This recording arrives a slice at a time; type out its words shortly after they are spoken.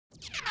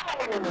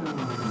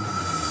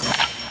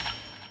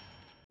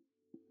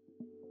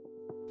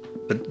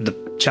But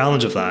the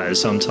challenge of that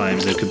is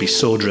sometimes they could be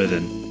so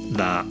driven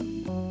that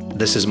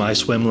this is my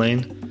swim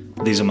lane,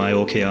 these are my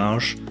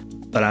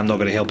OKRs, but I'm not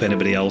going to help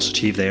anybody else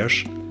achieve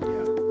theirs.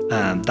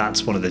 And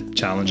that's one of the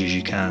challenges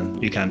you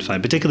can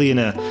find, particularly in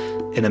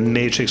a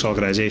matrix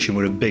organization.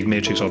 We're a big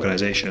matrix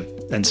organization,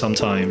 and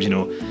sometimes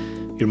your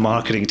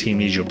marketing team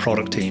needs your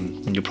product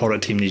team, and your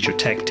product team needs your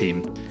tech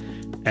team,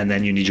 and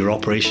then you need your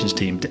operations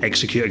team to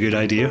execute a good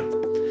idea.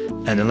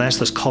 And unless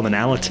there's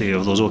commonality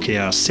of those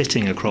OKRs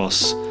sitting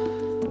across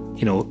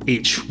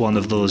each one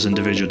of those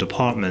individual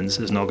departments,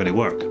 it's not going to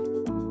work.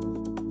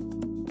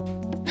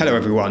 Hello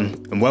everyone,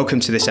 and welcome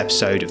to this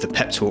episode of the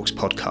PepTalks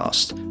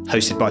Podcast,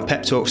 hosted by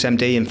PepTalks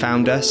MD and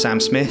founder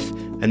Sam Smith,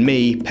 and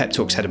me,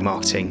 PepTalks Head of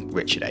Marketing,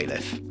 Richard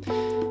Aliff.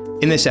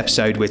 In this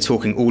episode, we're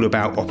talking all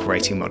about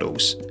operating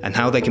models and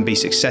how they can be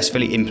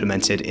successfully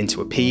implemented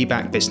into a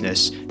PE-backed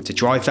business to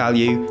drive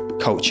value,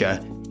 culture,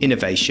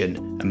 innovation,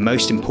 and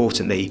most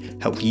importantly,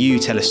 help you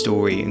tell a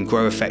story and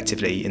grow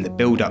effectively in the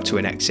build-up to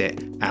an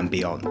exit and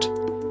beyond.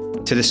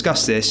 To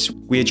discuss this,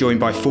 we are joined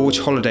by Forge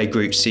Holiday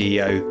Group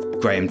CEO,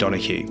 Graham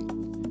Donoghue.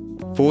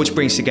 Forge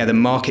brings together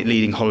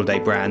market-leading holiday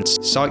brands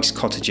Sykes,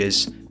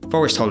 Cottages,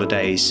 Forest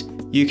Holidays,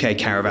 UK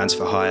Caravans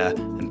for Hire,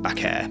 and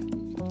Back Air.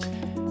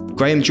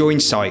 Graham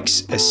joined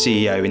Sykes as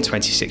CEO in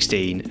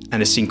 2016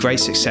 and has seen great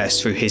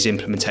success through his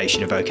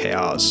implementation of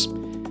OKRs.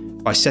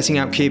 By setting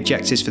out key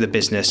objectives for the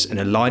business and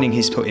aligning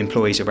his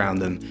employees around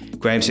them,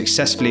 Graham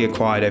successfully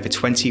acquired over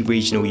 20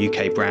 regional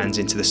UK brands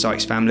into the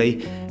Sykes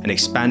family and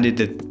expanded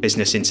the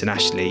business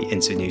internationally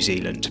into New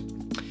Zealand.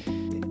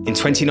 In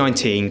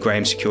 2019,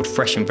 Graham secured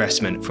fresh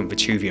investment from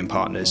Vitruvian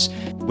Partners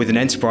with an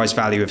enterprise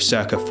value of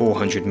circa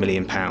 £400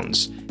 million,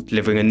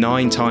 delivering a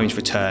 9 times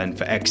return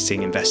for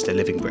exiting investor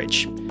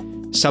Livingbridge.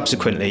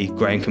 Subsequently,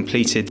 Graham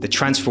completed the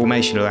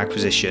transformational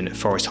acquisition of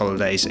Forest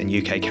Holidays and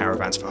UK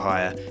Caravans for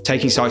Hire,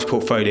 taking Sykes'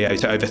 portfolio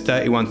to over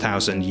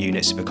 31,000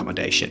 units of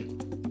accommodation.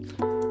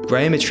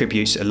 Graham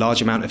attributes a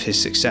large amount of his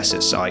success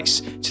at Sykes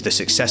to the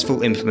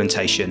successful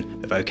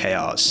implementation of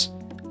OKRs.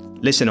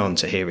 Listen on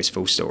to hear his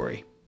full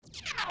story.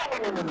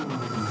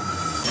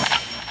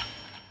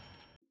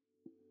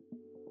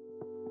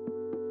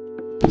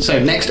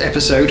 So next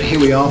episode, here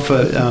we are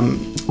for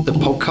the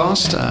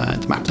podcast,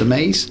 the Map of the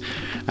Maze.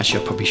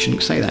 Actually, I probably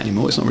shouldn't say that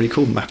anymore. It's not really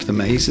called Map of the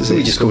Maze, is it?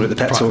 We just call it the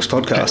PepTalks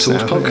Podcast.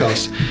 PepTalks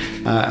Podcast.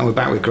 And we're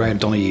back with Graham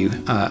Donoghue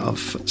of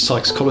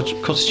Sykes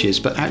Cottages.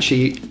 But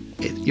actually,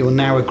 you're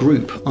now a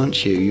group,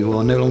 aren't you? You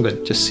are no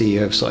longer just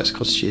CEO of Sykes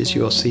Cottages.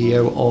 You are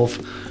CEO of...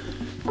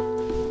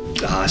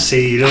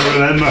 See, you don't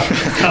remember.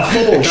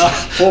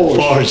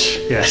 Forge,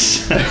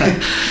 yes.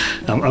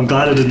 I'm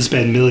glad I didn't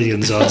spend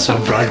millions on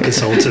some brand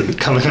consultant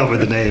coming up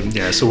with a name.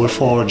 Yeah, so we're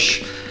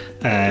Forge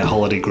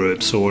Holiday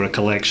Group. So we're a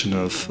collection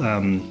of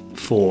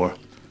 4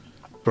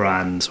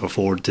 brands, or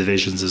 4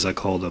 divisions as I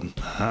call them.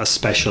 A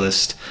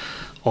specialist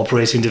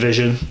operating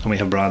division, and we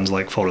have brands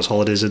like Forest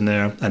Holidays in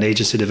there. An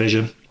agency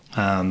division,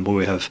 where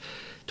we have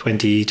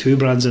 22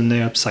 brands in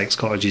there, Sykes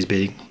Cottages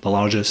being the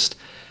largest.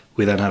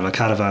 We then have a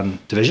caravan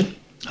division.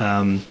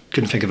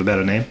 Couldn't think of a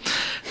better name,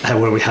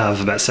 where we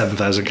have about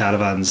 7,000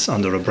 caravans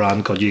under a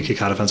brand called UK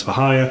Caravans for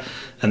Hire,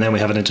 and then we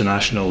have an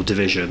international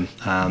division,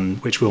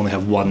 which we only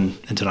have one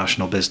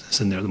international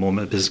business in there at the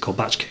moment, a business called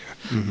Batch Care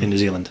in New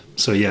Zealand.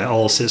 So yeah, it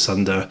all sits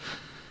under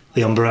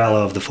the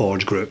umbrella of the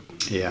Forge Group.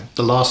 Yeah,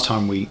 the last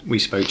time we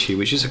spoke to you,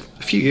 which is a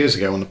few years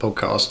ago on the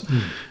podcast,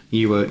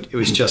 it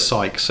was just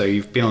Sykes. So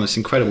you've been on this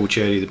incredible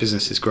journey. The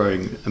business is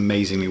growing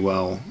amazingly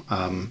well.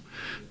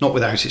 Not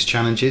without its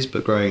challenges,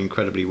 but growing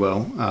incredibly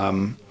well.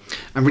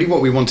 And really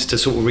what we wanted to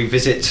sort of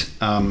revisit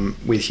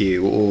with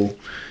you, or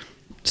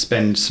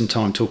spend some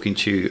time talking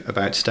to you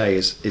about today,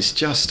 is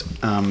just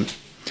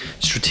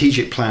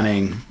strategic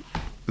planning,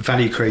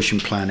 value creation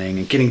planning,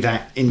 and getting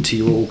that into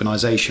your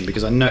organisation.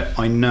 Because I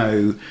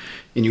know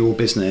in your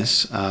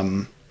business,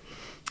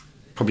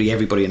 probably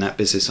everybody in that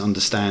business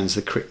understands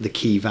the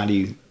key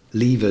value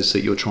levers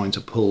that you're trying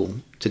to pull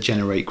to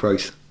generate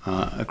growth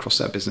across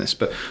that business.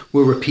 But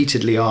we're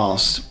repeatedly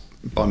asked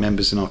by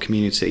members in our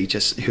community,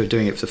 just who are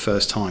doing it for the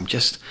first time,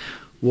 just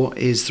what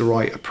is the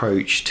right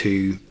approach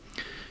to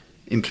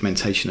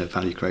implementation of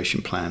value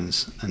creation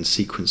plans and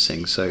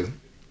sequencing. So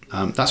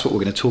that's what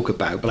we're going to talk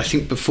about. But I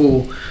think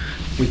before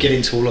we get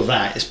into all of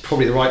that, it's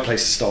probably the right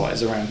place to start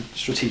is around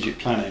strategic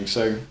planning.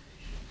 So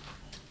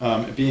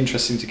it'd be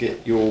interesting to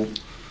get your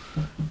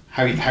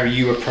how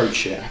you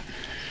approach it,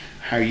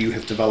 how you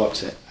have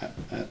developed it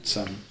at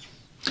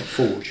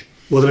Forge.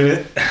 Well, I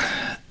mean,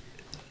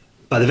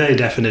 by the very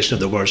definition of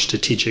the word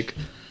strategic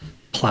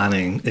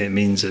planning, it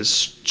means it's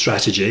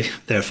strategy.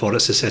 Therefore,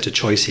 it's a set of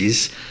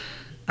choices,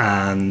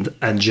 and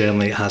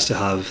generally it has to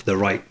have the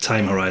right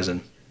time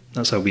horizon.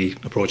 That's how we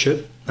approach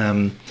it.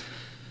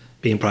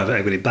 Being private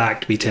equity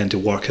backed, we tend to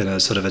work in a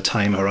sort of a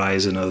time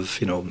horizon of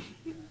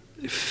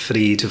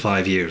 3 to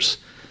 5 years.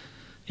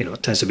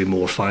 It tends to be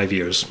more 5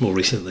 years more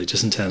recently,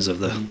 just in terms of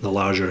the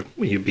larger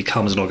you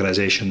become as an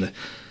organisation,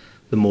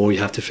 the more you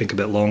have to think a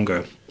bit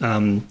longer.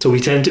 So we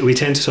tend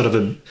to sort of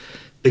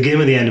begin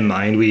with the end in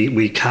mind.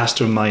 We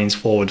cast our minds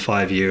forward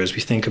 5 years.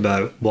 We think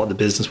about what the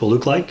business will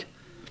look like,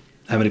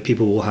 how many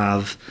people will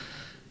have,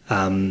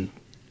 how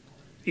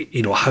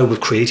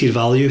we've created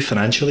value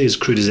financially, as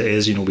crude as it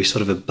is. We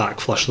sort of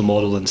backflush the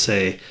model and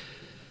say,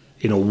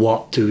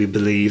 what do we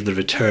believe the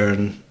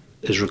return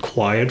is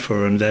required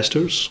for our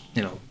investors?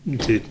 Do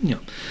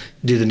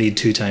they need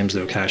 2 times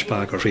their cash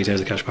back or 3 times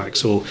the cash back?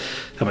 So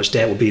how much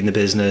debt will be in the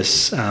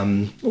business?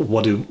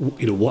 What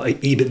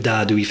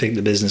EBITDA do we think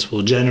the business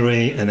will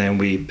generate? And then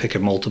we pick a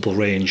multiple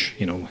range.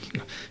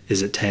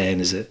 Is it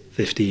 10? Is it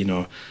 15?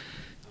 Or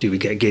do we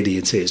get giddy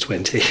and say it's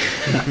 20?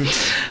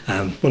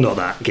 Well, not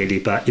that giddy,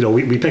 but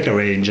we pick a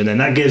range, and then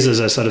that gives us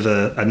a sort of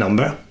a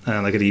number,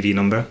 like an EV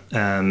number.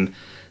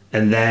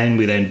 And then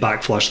we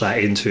backflush that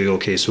into,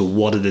 okay, so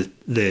what are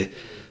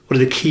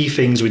the key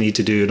things we need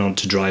to do in order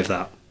to drive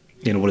that?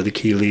 What are the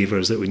key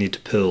levers that we need to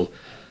pull?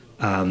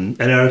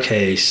 In our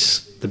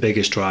case, the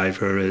biggest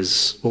driver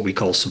is what we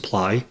call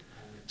supply.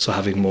 So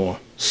having more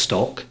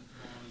stock,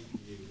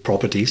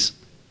 properties.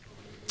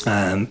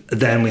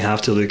 Then we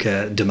have to look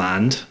at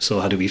demand.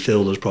 So how do we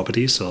fill those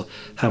properties? So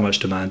how much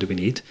demand do we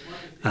need?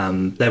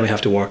 Then we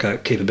have to work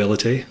out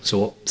capability. So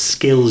what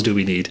skills do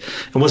we need?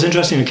 And what's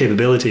interesting in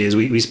capability is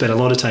we spend a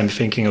lot of time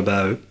thinking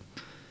about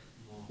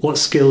what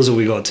skills have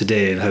we got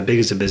today and how big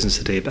is the business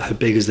today, but how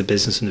big is the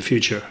business in the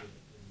future?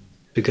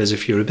 Because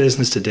if you're a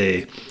business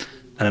today,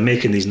 and I'm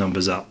making these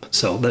numbers up,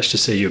 so let's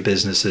just say your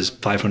business is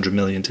 500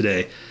 million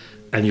today,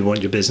 and you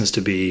want your business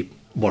to be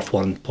worth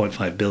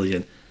 1.5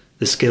 billion,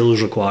 the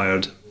skills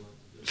required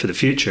for the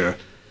future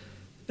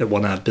at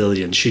 1.5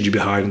 billion, should you be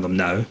hiring them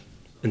now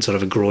and sort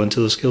of grow into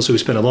those skills? So we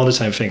spend a lot of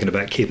time thinking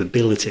about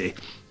capability.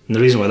 And the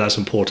reason why that's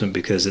important,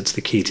 because it's the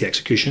key to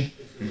execution.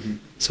 Mm-hmm.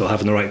 So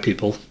having the right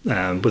people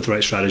with the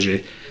right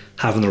strategy,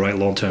 having the right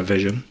long-term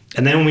vision.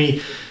 And then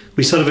we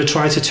sort of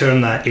try to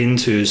turn that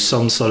into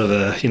some sort of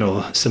a,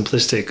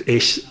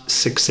 simplistic-ish,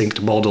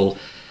 succinct model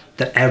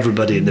that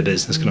everybody in the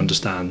business can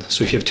understand.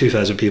 So if you have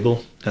 2,000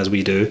 people, as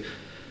we do,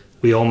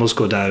 we almost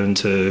go down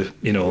to,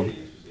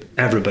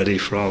 everybody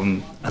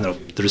from,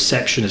 the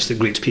receptionist that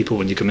greets people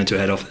when you come into a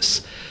head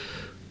office.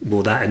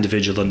 Will that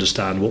individual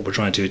understand what we're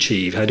trying to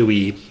achieve? How do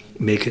we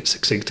make it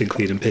succinct and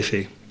clear and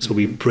pithy? So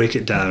we break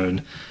it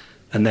down,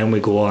 and then we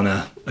go on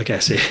a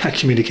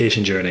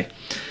communication journey.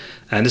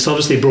 And it's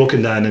obviously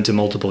broken down into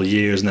multiple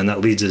years, and then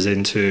that leads us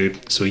into,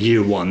 so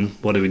year 1,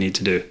 what do we need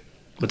to do?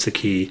 What's the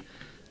key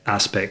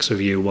aspects of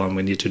year 1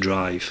 we need to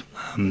drive?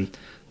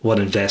 What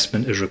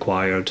investment is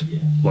required?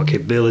 What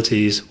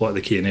capabilities? What are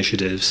the key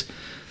initiatives?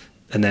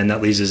 And then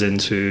that leads us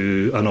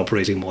into an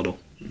operating model.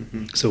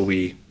 Mm-hmm. So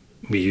we've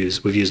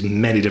used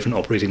many different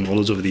operating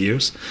models over the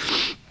years,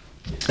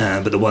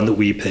 but the one that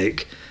we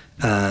pick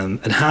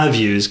and have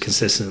used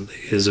consistently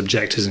is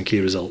objectives and key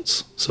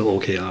results, so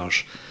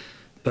OKRs.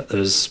 But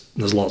there's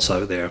lots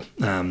out there,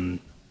 and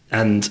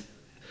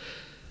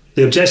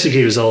the objectives and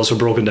key results are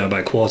broken down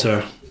by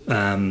quarter.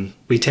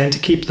 We tend to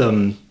keep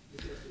them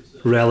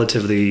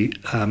relatively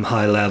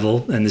high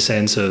level, in the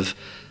sense of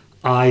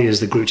I,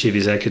 as the group chief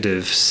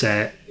executive,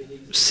 set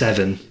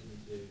 7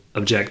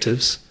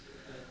 objectives.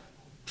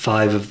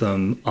 5 of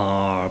them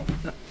are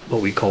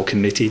what we call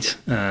committed,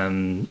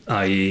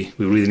 i.e.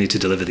 we really need to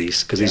deliver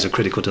these because these are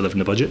critical to delivering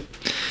the budget.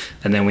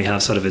 And then we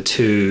have sort of a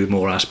 2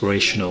 more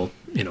aspirational,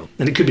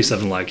 and it could be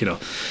something like,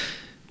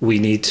 we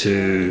need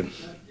to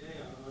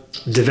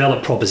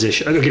develop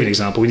proposition. I'll give you an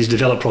example. We need to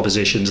develop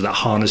propositions that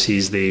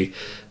harnesses the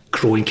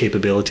growing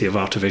capability of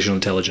artificial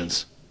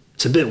intelligence.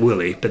 It's a bit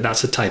woolly, but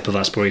that's a type of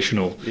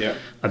aspirational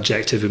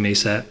objective we may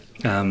set.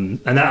 And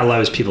that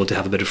allows people to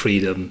have a bit of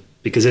freedom,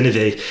 because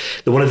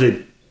one of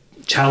the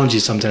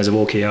challenges sometimes of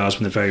OKRs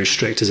when they're very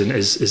strict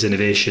is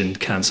innovation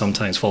can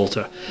sometimes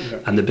falter,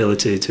 and the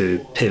ability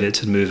to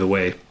pivot and move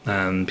away,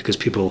 because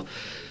people,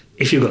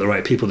 if you've got the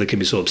right people, they can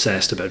be so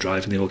obsessed about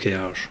driving the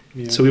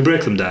OKRs. So we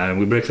break them down,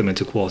 we break them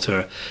into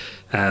quarter.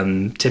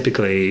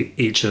 Typically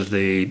each of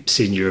the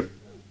senior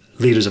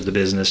leaders of the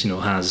business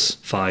has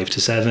 5 to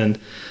 7.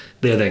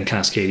 They're then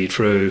cascaded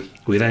through.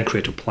 We then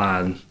create a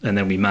plan, and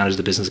then we manage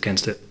the business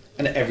against it.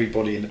 And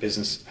everybody in the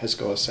business has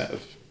got a set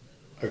of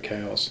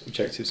OKRs,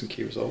 objectives and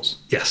key results.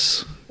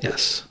 Yes.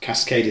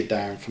 Cascaded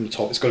down from the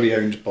top. It's got to be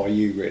owned by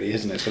you, really,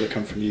 isn't it? It's got to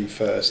come from you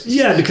first.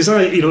 Yeah, because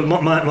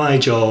my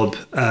job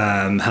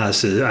I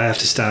have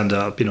to stand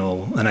up,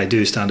 and I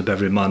do stand up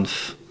every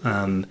month,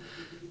 and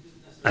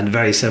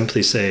very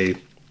simply say,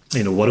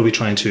 what are we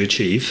trying to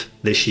achieve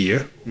this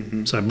year?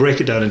 Mm-hmm. So I break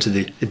it down into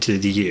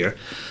the year.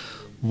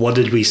 What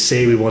did we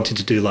say we wanted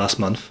to do last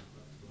month?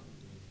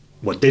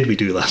 What did we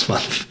do last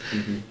month?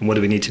 Mm-hmm. And what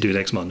do we need to do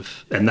next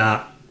month? And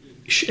that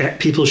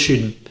people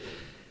should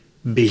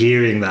be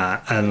hearing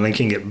that and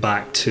linking it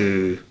back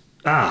to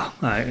my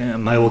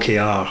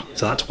OKR.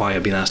 So that's why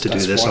I've been asked to do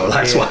this, or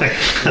that's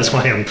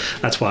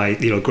why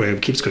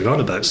Graham keeps going on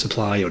about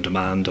supply or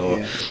demand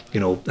or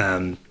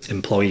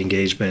employee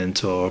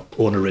engagement or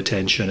owner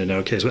retention in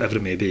our case, whatever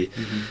it may be.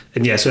 Mm-hmm.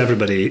 And so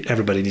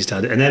everybody needs to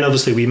have it. And then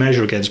obviously we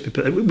measure against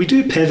people. We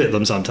do pivot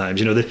them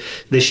sometimes.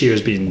 This year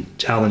has been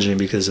challenging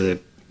because of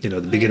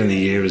the beginning of the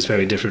year is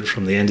very different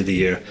from the end of the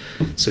year,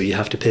 so you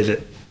have to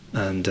pivot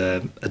and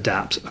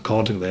adapt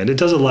accordingly, and it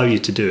does allow you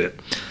to do it.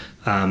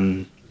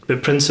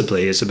 But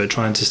principally, it's about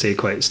trying to stay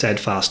quite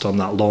steadfast on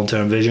that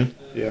long-term vision.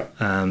 Yeah.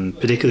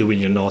 Particularly when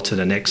you're not in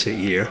an exit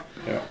year.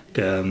 Yeah.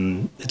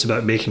 It's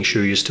about making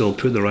sure you still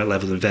put the right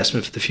level of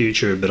investment for the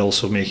future, but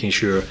also making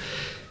sure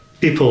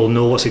people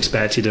know what's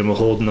expected and we're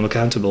holding them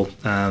accountable.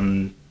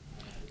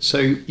 So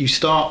you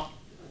start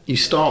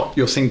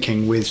your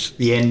thinking with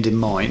the end in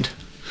mind,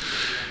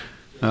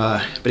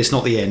 but it's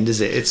not the end, is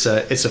it? It's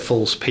a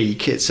false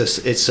peak.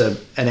 It's an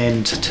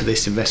end to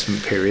this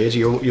investment period.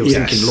 You're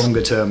thinking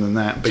longer term than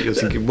that, but you're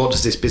thinking, what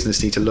does this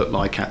business need to look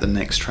like at the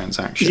next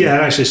transaction?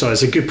 Yeah, actually, so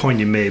it's a good point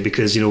you made,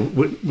 because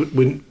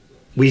when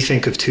we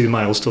think of two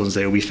milestones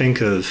there, we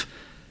think of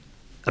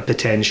a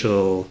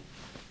potential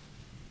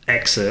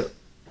exit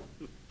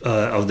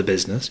of the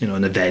business,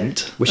 an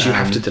event. Which you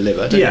have to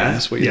deliver, don't you?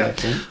 That's what you're there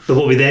for. But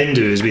what we then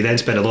do is we then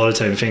spend a lot of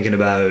time thinking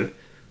about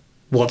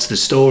what's the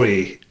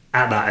story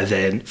at that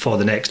event for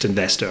the next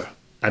investor,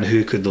 and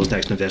who could those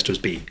next investors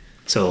be.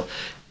 So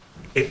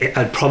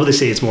I'd probably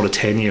say it's more a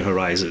 10-year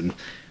horizon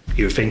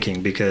you're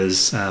thinking,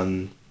 because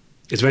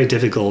it's very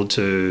difficult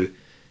to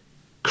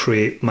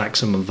create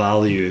maximum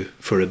value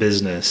for a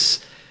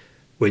business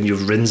when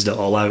you've rinsed it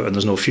all out and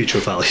there's no future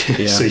value.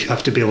 Yeah. So you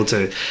have to be able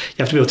to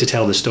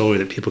tell the story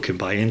that people can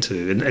buy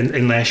into, and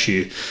unless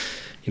you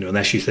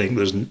think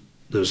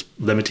there's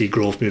limited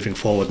growth moving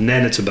forward, and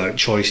then it's about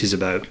choices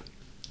about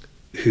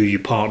who you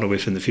partner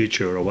with in the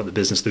future or what the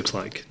business looks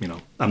like.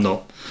 I'm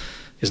not,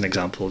 as an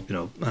example,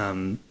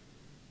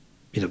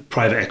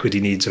 private equity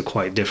needs are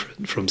quite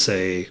different from,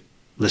 say,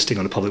 listing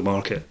on the public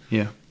market.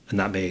 Yeah. And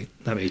that may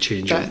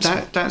change.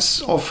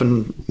 That's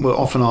often, we're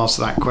often asked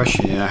that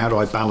question. How do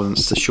I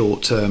balance the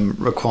short-term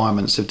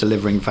requirements of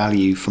delivering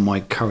value for my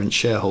current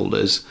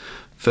shareholders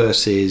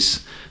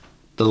versus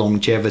the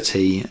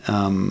longevity,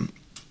 the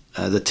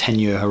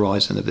 10-year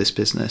horizon of this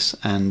business,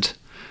 and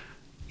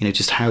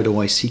just how do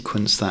I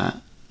sequence that?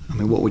 I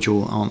mean, what would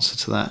your answer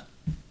to that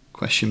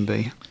question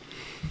be?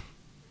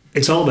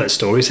 It's all about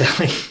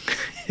storytelling.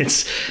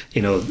 It's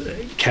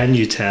can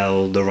you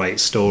tell the right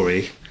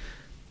story?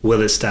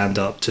 Will it stand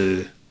up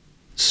to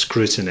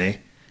scrutiny?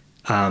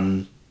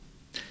 You're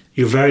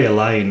very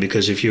aligned,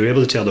 because if you're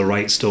able to tell the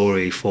right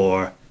story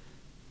for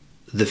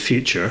the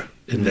future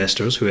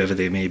investors, whoever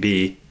they may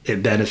be,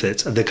 it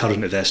benefits the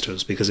current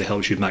investors, because it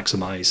helps you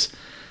maximize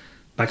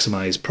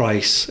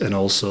price, and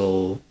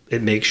also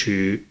it makes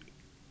you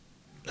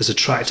as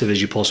attractive as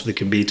you possibly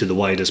can be to the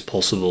widest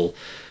possible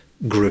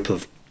group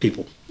of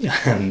people,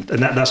 and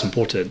that's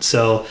important.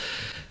 So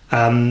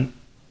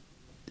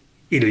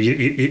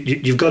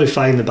you've got to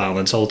find the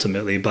balance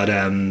ultimately, but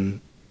I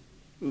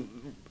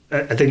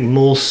think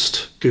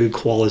most good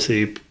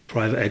quality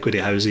private equity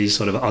houses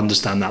sort of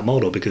understand that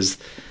model, because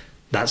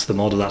that's the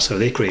model, that's how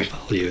they create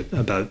value,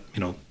 about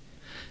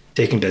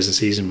taking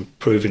businesses,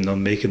 improving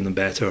them, making them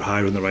better,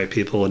 hiring the right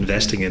people,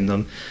 investing in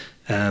them,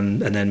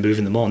 and then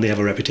moving them on. They have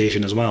a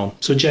reputation as well.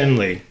 So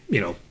generally,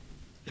 in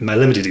my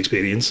limited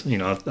experience,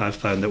 I've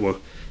found that we're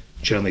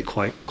generally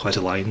quite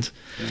aligned.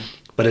 Yeah.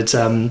 But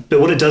but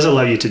what it does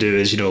allow you to do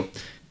is,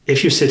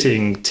 if you're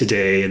sitting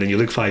today and then you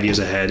look 5 years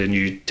ahead and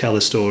you tell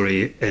a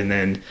story, and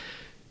then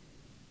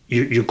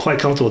you're quite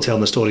comfortable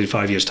telling the story in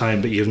 5 years' time,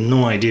 but you have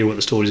no idea what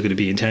the story is going to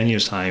be in 10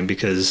 years' time,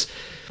 because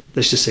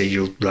let's just say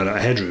you'll run out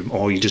of headroom,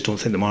 or you just don't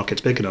think the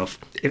market's big enough.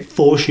 It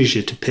forces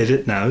you to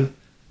pivot now.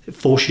 It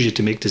forces you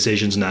to make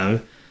decisions now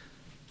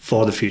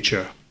for the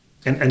future.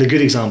 And a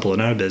good example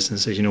in our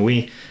business is,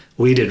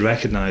 we did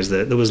recognise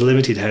that there was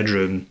limited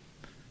headroom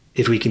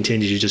if we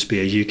continued to just be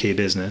a UK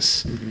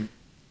business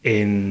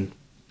in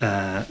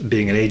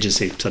being an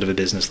agency sort of a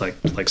business like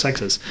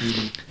Sykes is.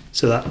 Mm-hmm.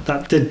 So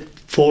that did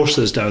force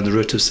us down the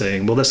route of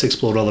saying, well, let's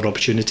explore other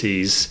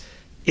opportunities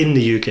in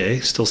the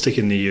UK, still stick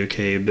in the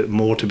UK, but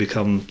more to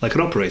become like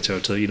an operator,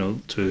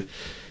 to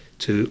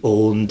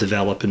own,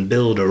 develop and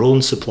build our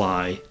own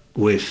supply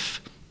with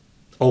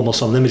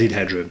almost unlimited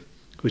headroom,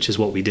 which is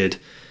what we did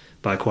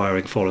by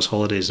acquiring Forest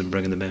Holidays and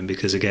bringing them in,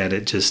 because again,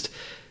 it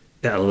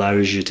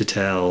allows you to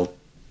tell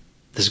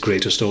this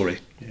greater story.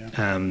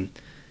 Yeah.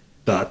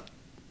 But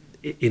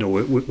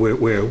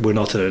we're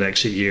not in an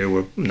exit year.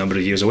 We're a number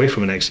of years away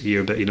from an exit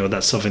year, but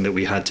that's something that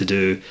we had to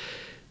do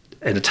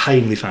in a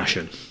timely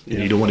fashion. Yeah.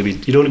 You don't want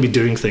to be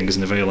doing things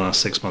in the very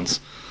last 6 months.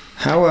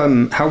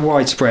 How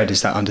widespread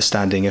is that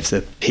understanding of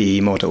the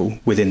PE model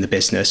within the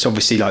business?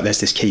 Obviously, there's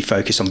this key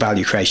focus on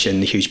value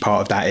creation. A huge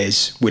part of that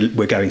is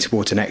we're going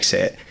towards an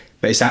exit.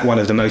 But is that one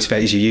of the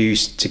motivators you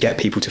use to get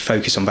people to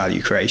focus on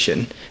value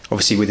creation?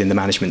 Obviously, within the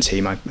management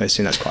team, I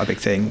assume that's quite a big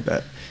thing.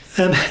 But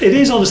it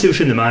is obviously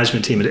within the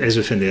management team. It is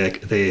within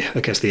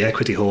the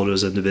equity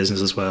holders in the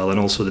business as well, and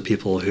also the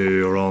people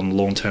who are on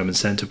long-term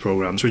incentive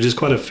programs, which is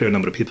quite a fair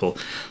number of people.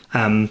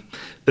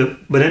 But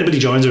when anybody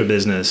joins our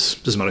business,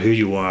 doesn't matter who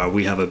you are,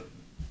 we have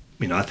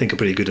I think a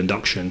pretty good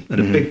induction, and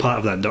a big part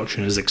of that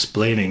induction is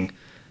explaining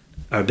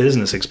our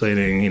business,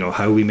 explaining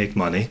how we make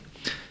money,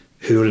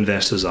 who our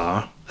investors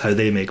are, how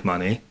they make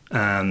money,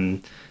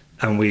 and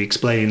we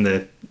explain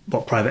that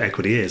what private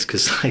equity is,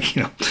 because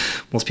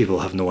most people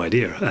have no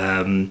idea,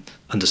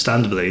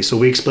 understandably. So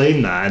we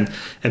explain that,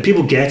 and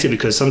people get it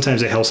because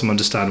sometimes it helps them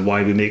understand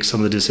why we make some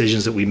of the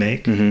decisions that we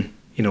make.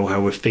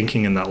 How we're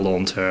thinking in that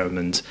long term,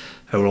 and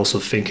how we're also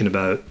thinking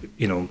about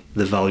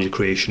the value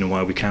creation, and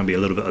why we can be a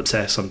little bit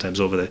obsessed sometimes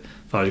over the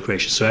value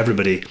creation. So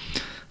everybody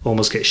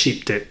almost gets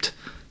sheep dipped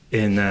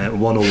in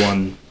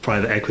 101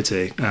 private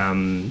equity,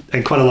 and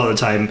quite a lot of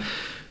the time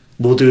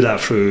we'll do that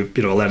through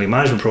a learning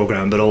management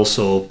program, but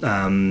also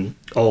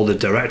all the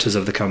directors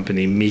of the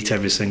company meet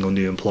every single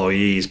new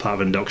employee as part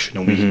of induction,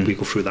 and we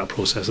go through that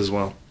process as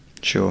well.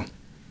 Sure.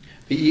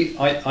 But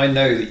I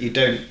know that you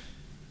don't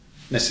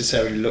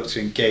necessarily look to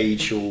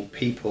engage your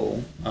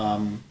people,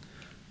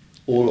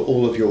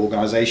 all of your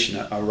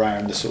organisation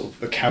around the sort of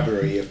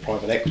vocabulary of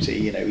private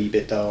equity,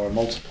 EBITDA and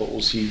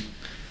multiples.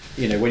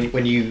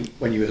 When you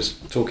were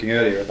talking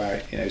earlier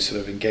about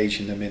sort of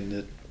engaging them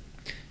in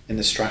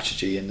the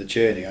strategy and the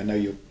journey, I know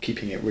you're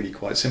keeping it really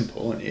quite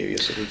simple, aren't you? You're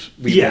sort of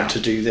want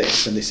to do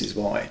this, and this is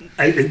why.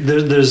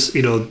 There's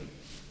if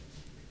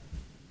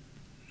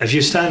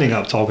you're standing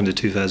up talking to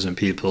 2,000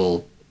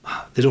 people,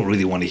 they don't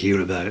really want to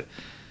hear about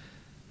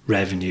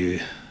revenue,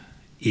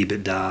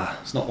 EBITDA,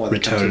 it's not why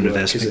return on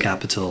investment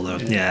capital.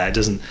 It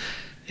doesn't.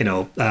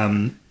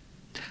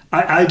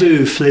 I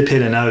do flip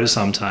in and out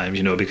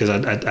sometimes, because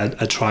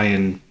I try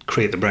and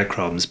create the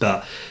breadcrumbs.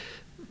 But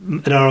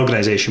in our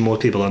organisation,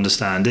 most people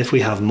understand if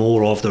we have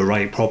more of the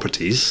right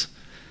properties,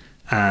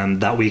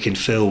 that we can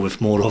fill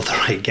with more of the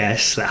right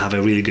guests that have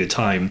a really good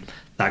time,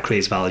 that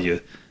creates value,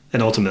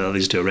 and ultimately it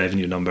leads to a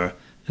revenue number.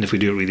 And if we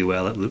do it really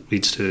well, it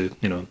leads to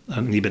an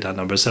EBITDA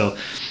number. So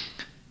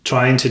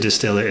trying to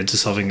distill it into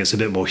something that's a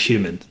bit more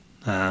human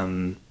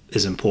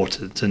is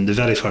important. And the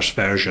very first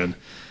version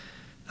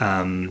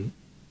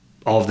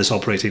of this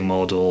operating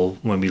model,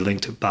 when we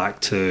linked it back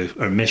to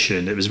our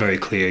mission, it was very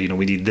clear,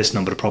 we need this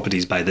number of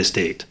properties by this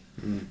date.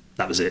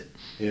 That was it.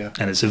 Yeah.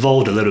 And it's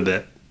evolved a little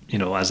bit,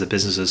 as the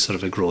business has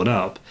sort of grown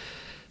up.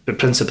 But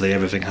principally,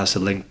 everything has to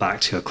link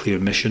back to a clear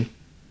mission.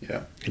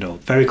 Yeah.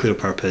 Very clear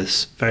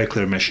purpose, very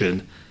clear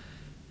mission,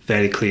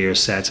 very clear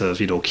set of,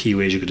 key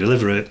ways you could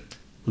deliver it,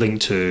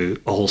 linked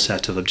to a whole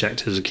set of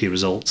objectives and key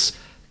results,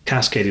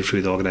 cascaded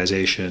through the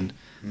organisation,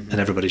 and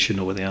everybody should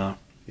know what they are.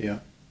 Yeah.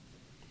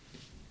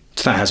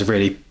 So that has a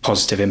really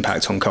positive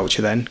impact on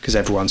culture then, because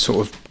everyone's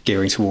sort of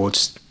gearing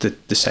towards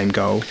the same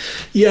goal.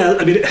 Yeah,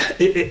 I mean,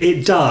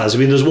 it does. I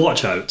mean, there's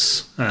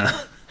watch-outs.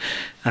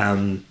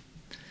 The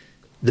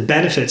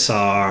benefits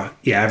are,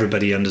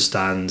 everybody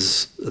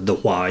understands the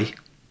why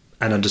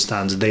and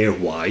understands their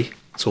why.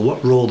 So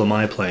what role am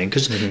I playing?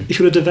 Because if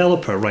you're a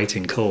developer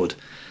writing code,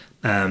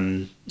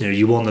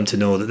 you want them to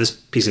know that this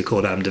piece of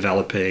code I'm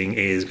developing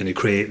is going to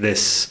create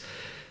this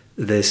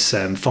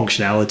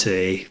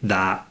functionality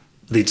that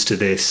leads to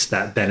this,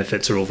 that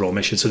benefits our overall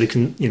mission. So they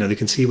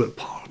can see what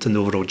part in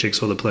the overall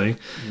jigsaw they're playing.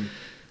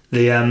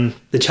 The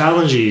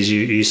challenges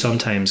you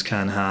sometimes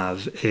can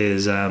have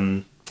is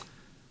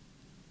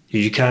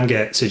you can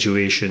get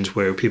situations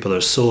where people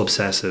are so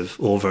obsessive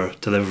over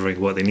delivering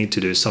what they need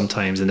to do,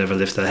 sometimes they never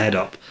lift their head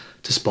up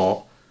to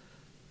spot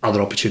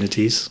other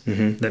opportunities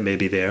that may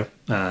be there.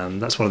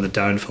 That's one of the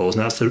downfalls,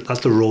 and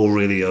that's the role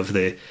really of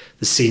the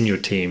senior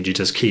team. You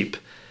just keep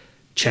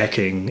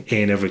checking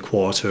in every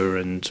quarter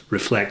and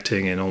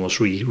reflecting and almost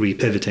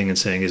re-pivoting and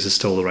saying, is this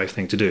still the right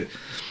thing to do?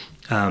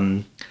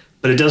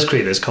 But it does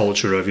create this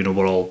culture of,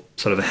 we're all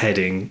sort of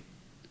heading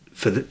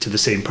to the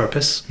same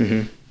purpose.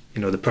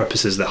 The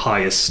purpose is the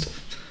highest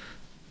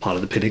part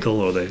of the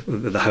pinnacle, or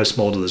the house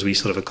model as we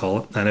sort of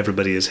call it, and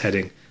everybody is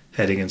heading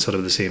in sort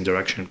of the same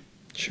direction.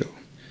 Sure.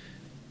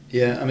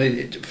 Yeah, I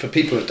mean, for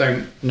people that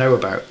don't know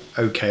about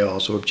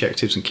OKRs, or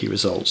objectives and key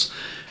results,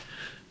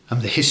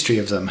 the history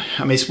of them.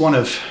 I mean, it's one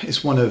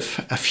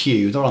of a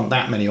few. There aren't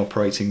that many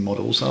operating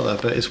models, are there?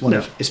 But it's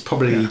it's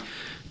probably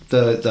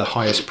the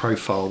highest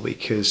profile,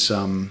 because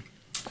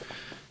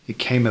it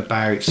came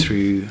about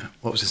through,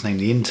 what was his name?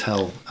 The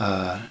Intel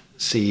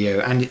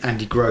CEO,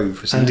 Andy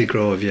Grove. Andy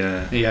Grove,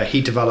 yeah. Yeah,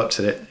 he developed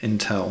it at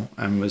Intel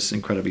and was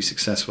incredibly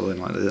successful in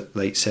like the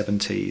late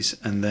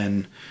 70s, and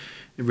then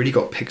it really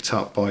got picked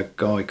up by a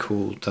guy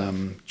called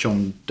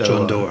John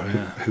Doerr,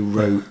 who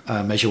wrote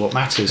Measure What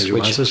Matters,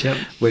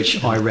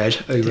 which I read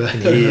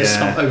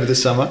over the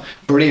summer.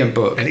 Brilliant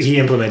book. And he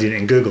implemented it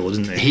in Google,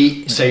 didn't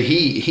he?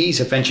 He's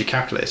a venture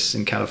capitalist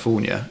in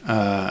California.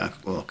 I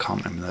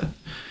can't remember that.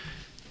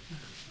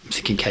 I'm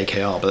thinking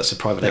KKR, but that's a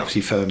private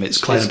equity firm. It's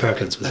Kleiner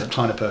Perkins, was it?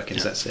 Kleiner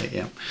Perkins, that's it,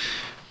 yeah.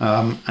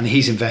 And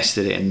he's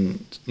invested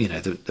in,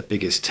 the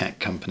biggest tech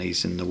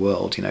companies in the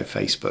world,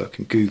 Facebook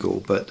and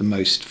Google. But the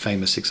most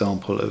famous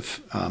example of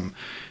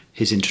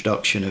his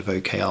introduction of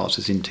OKRs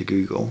is into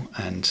Google,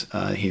 and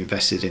he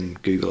invested in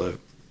Google at a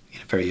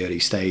very early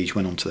stage,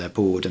 went onto their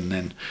board, and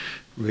then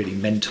really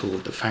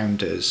mentored the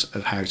founders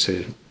of how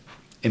to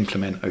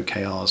implement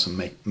OKRs and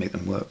make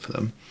them work for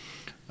them.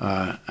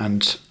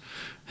 And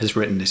has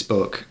written this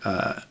book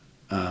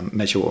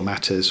Measure What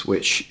Matters,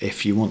 which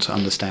if you want to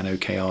understand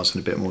OKRs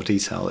in a bit more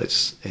detail, it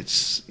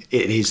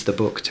is the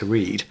book to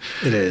read.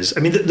 It is. I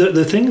mean,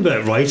 the thing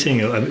about writing,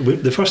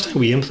 the first time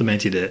we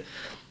implemented it,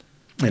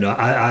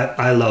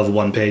 I love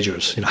one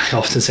pagers. I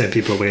often send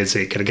people away and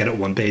say, "Can I get it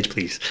 1 page,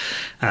 please?"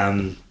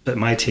 But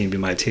my team,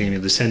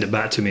 they send it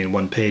back to me in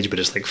 1 page, but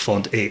it's like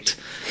font 8,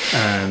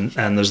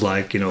 and there's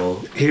like,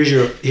 here's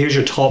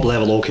your top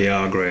level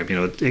OKR, Graham.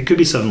 It could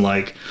be something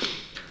like,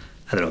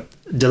 I don't know,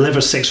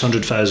 deliver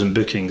 600,000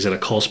 bookings at a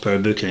cost per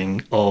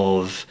booking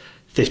of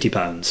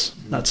 £50.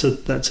 That's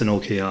an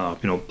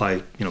OKR. By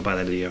the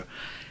end of the year.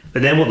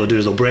 But then what they'll do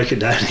is they'll break it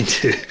down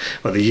into,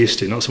 well, they used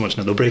to, not so much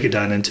now, they'll break it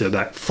down into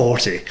about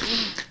 40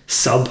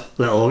 sub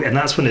little, and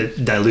that's when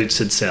it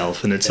dilutes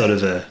itself, and it's sort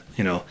of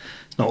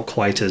it's not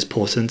quite as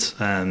potent.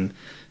 So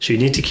you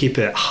need to keep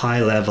it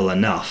high level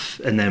enough,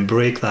 and then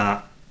break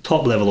that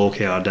top level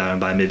OKR down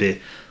by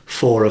maybe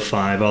 4 or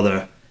 5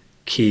 other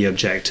key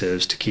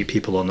objectives to keep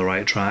people on the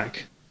right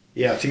track.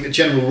 Yeah, I think the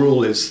general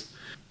rule is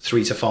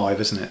 3 to 5,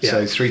 isn't it? Yeah.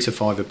 So 3 to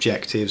 5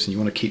 objectives, and you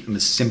want to keep them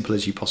as simple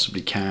as you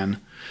possibly can.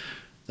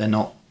 They're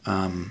not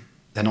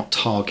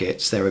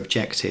targets; they're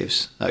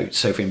objectives.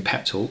 So in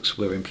PepTalks,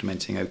 we're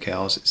implementing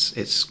OKRs.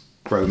 It's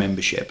grow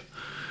membership,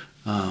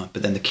 but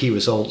then the key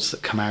results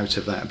that come out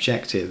of that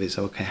objective is,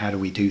 okay, how do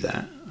we do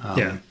that?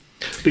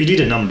 But you need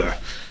a number.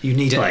 You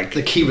need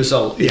the key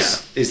result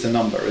is the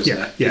number, isn't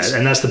it? Yeah,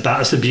 and that's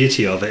the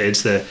beauty of it.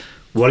 It's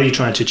what are you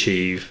trying to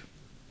achieve?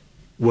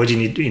 What do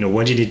you need?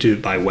 What do you need to do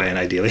it by when,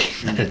 ideally?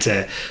 Mm-hmm.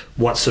 And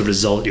what's the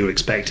result you're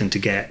expecting to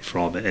get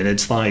from it? And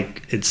it's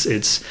like it's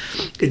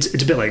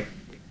a bit like,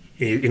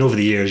 over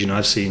the years,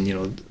 I've seen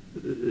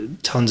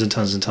tons and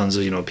tons and tons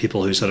of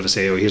people who sort of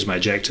say, oh, here's my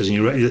objectives,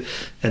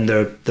 and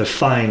they're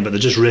fine, but they're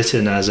just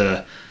written as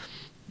they're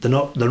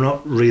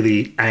not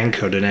really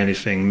anchored in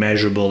anything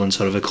measurable and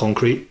sort of a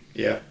concrete.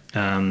 Yeah.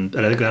 And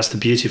I think that's the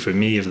beauty for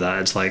me of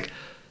that. It's like,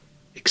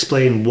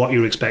 explain what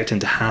you're expecting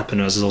to happen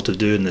as a result of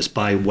doing this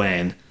by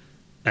when,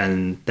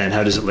 and then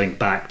how does it link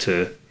back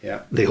to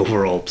the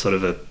overall sort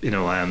of the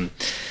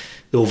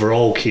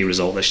overall key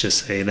result, let's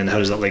just say. Then how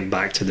does that link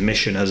back to the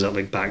mission? How does that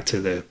link back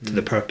to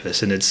the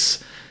purpose? And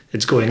it's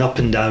going up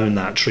and down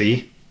that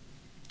tree,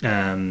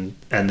 and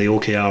the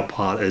OKR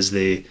part is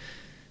the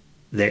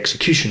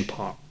execution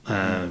part,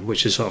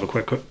 which is sort of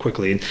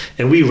quickly.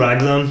 And we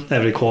rag them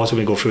every quarter.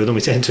 We go through them.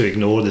 We tend to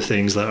ignore the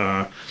things that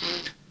are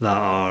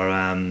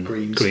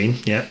green.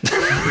 Yeah.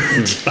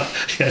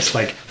 It's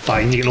like,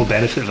 fine, you get no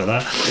benefit for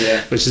that,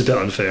 which is a bit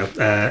unfair.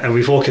 And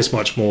we focus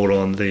much more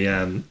on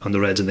the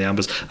reds and the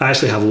ambers. I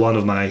actually have one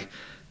of my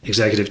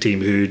executive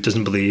team who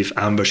doesn't believe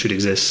amber should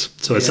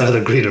exist, so it's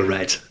either green or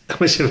red.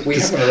 We have one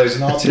of those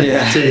in our team. We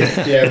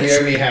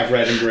only have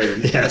red and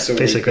green. Yeah,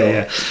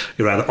 basically,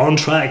 you're either on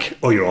track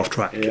or you're off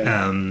track.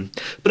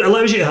 But it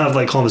allows you to have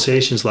like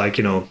conversations like,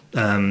 could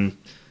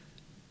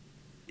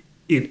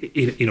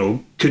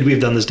we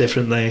have done this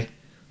differently?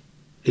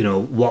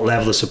 What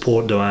level of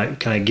support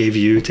can I give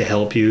you to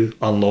help you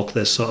unlock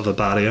this sort of a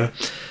barrier?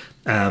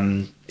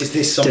 Is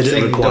this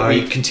something that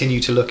we continue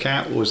to look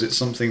at, or is it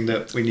something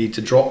that we need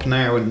to drop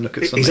now and look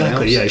at something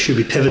else? Yeah. Should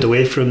we pivot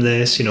away from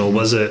this?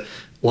 Was it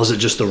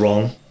just the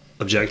wrong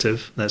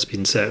objective that's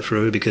been set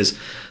through? Because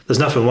there's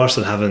nothing worse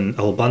than having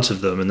a whole bunch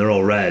of them and they're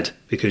all red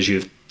because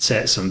you've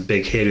set some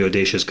big, hairy,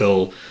 audacious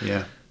goal.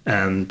 Yeah.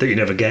 That you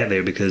never get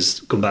there, because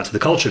going back to the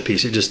culture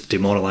piece, it just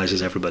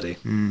demoralizes everybody.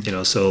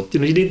 So you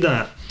need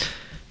that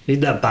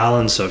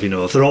balance of,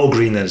 if they're all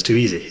green, then it's too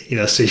easy.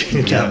 So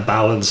you need that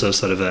balance of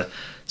sort of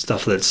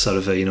stuff that's sort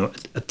of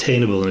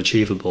attainable and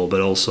achievable,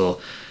 but also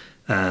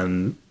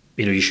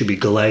you should be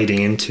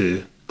gliding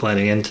into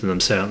them,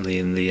 certainly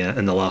in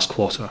the last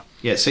quarter.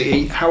 Yeah. So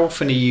how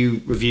often are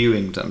you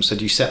reviewing them? So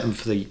do you set them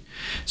for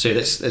so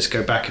let's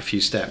go back a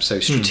few steps.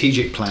 So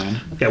strategic plan.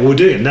 Yeah, we're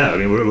doing it now. I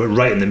mean, we're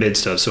right in the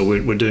midst of. So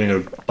we're doing our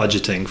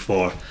budgeting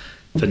for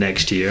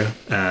next year.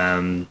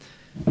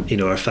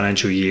 Our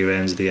financial year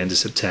ends at the end of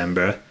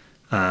September.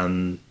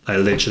 I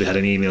literally had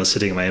an email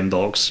sitting in my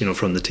inbox,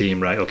 from the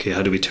team. Right, okay,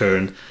 how do we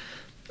turn?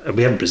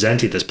 We haven't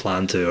presented this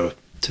plan to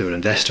our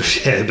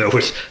investors yet, but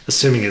we're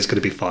assuming it's going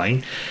to be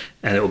fine.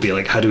 And it will be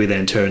like, how do we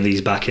then turn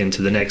these back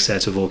into the next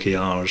set of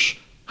OKRs?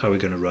 How are we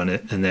going to run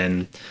it? And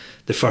then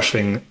the first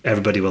thing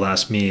everybody will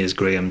ask me is,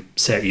 Graham,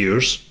 set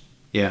yours.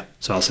 Yeah.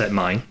 So I'll set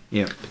mine.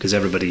 Yeah. Because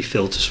everybody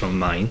filters from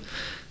mine.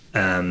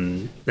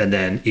 And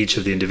then each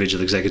of the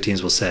individual executive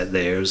teams will set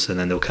theirs, and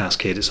then they'll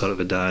cascade it sort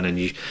of down. And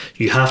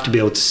you have to be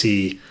able to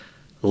see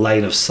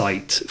line of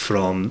sight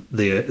from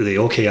the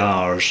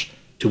OKRs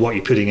to what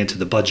you're putting into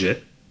the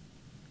budget,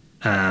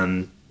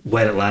 and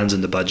when it lands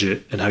in the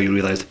budget and how you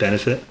realise the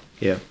benefit.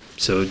 Yeah.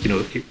 So,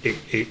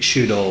 it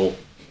should all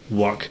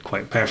work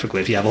quite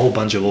perfectly. If you have a whole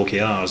bunch of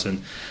OKRs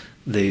and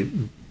they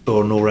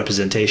bear no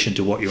representation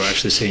to what you're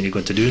actually saying you're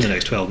going to do in the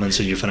next 12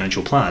 months in your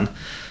financial plan,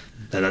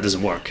 then that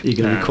doesn't work. You're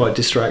going to be quite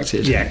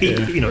distracted. Yeah.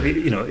 It's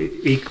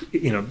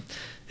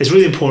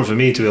really important for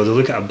me to be able to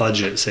look at a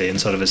budget, say,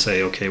 and sort of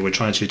say, okay, we're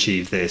trying to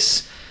achieve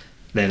this.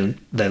 Then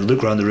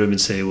look around the room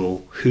and say,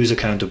 well, who's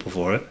accountable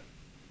for it?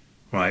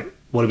 right?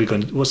 What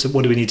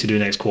do we need to do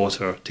next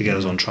quarter to get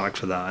us on track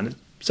for that? And it's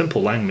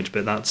simple language,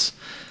 but that's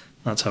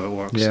how it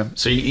works. Yeah.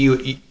 So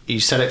you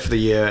set it for the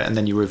year, and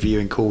then you're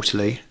reviewing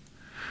quarterly,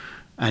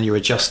 and you're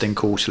adjusting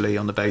quarterly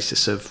on the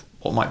basis of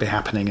what might be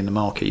happening in the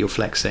market. You're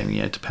flexing,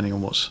 depending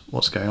on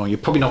what's going on. You're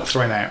probably not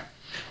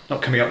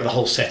coming up with a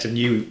whole set of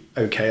new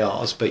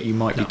OKRs, but you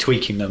might be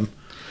tweaking them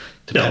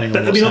depending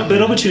on what's happening.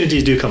 But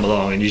opportunities do come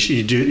along, and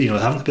you do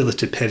have the ability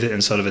to pivot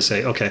and sort of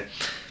say, okay,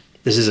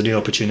 this is a new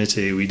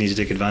opportunity we need to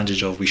take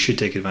advantage of. We should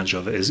take advantage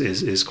of it.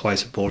 Is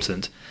quite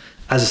important.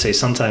 As I say,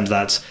 sometimes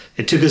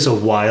it took us a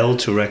while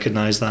to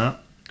recognize that,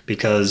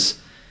 because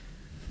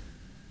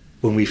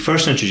when we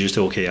first introduced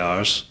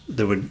OKRs,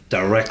 they were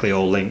directly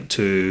all linked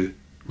to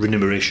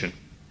remuneration,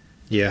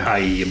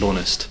 i.e. a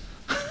bonus.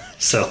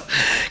 So,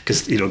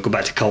 because go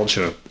back to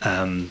culture,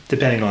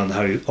 depending on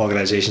how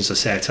organizations are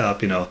set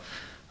up,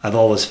 I've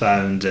always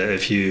found that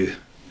if you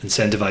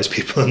incentivize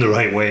people in the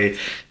right way and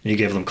you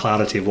give them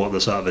clarity of what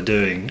they're sort of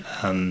doing,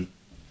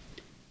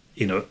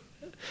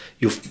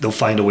 they'll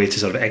find a way to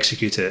sort of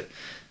execute it.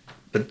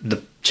 But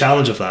the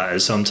challenge of that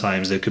is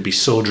sometimes they could be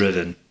so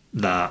driven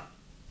that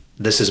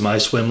this is my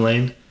swim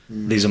lane,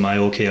 these are my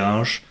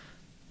OKRs,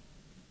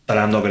 but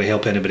I'm not going to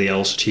help anybody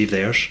else achieve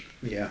theirs.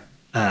 Yeah.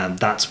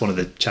 That's one of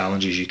the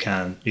challenges you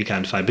can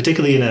find,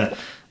 particularly in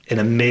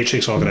a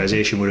matrix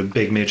organization. We're a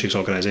big matrix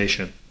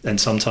organization,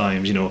 and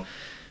sometimes your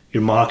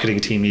marketing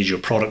team needs your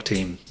product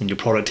team, and your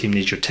product team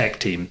needs your tech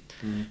team,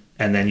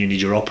 and then you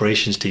need your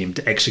operations team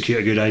to execute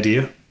a good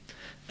idea.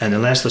 And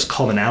unless there's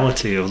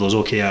commonality of those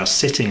OKRs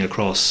sitting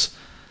across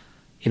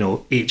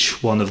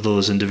each one of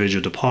those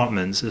individual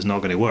departments, is not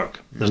going to work.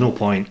 There's no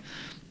point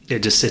it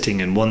just sitting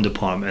in one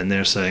department and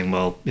they're saying,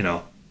 well,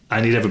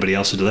 I need everybody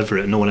else to deliver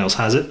it and no one else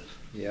has it.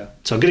 Yeah.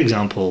 So a good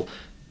example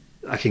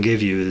I can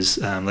give you is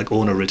like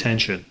owner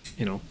retention,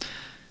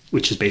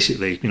 which is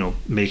basically,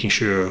 making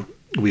sure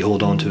we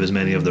hold on to as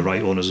many of the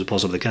right owners as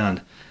possibly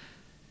can.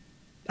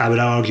 I would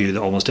argue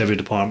that almost every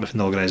department in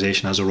the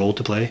organisation has a role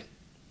to play.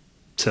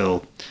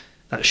 So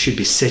that should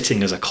be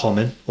sitting as a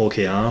common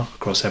OKR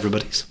across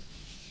everybody's.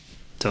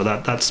 So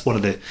that's one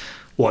of the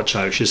watch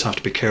outs. You just have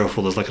to be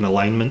careful. There's like an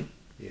alignment.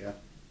 Yeah.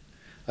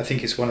 I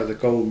think it's one of the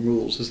golden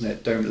rules, isn't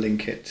it? Don't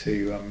link it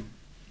to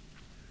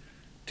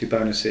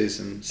bonuses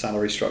and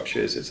salary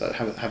structures. It's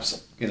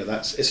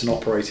it's an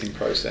operating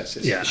process.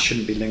 It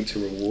shouldn't be linked to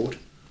reward.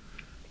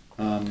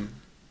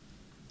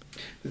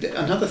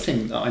 Another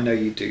thing that I know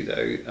you do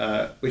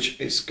though, which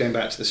is going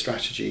back to the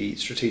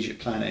strategic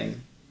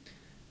planning,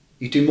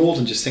 you do more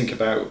than just think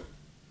about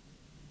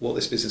what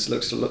this business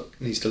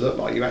needs to look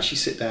like. You actually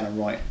sit down and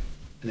write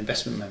an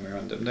investment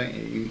memorandum, don't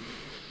you?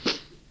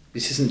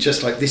 This isn't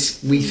just like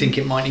this, we think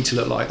it might need to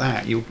look like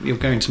that. You'll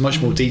go into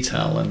much more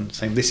detail and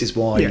saying this is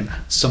why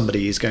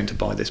somebody is going to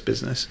buy this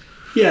business.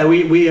 Yeah,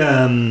 we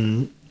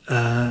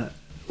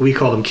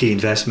call them key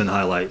investment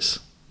highlights.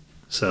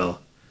 So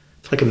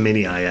it's like a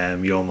mini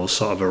IM. You almost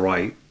sort of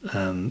write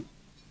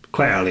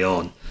quite early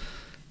on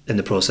in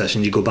the process,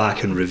 and you go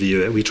back and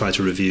review it. We try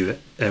to review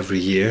it every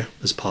year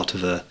as part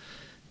of a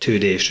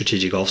 2-day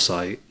strategic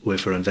offsite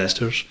with our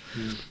investors.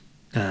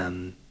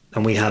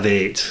 And we have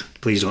 8,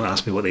 please don't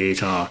ask me what the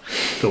 8 are,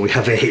 but we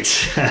have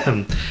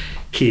 8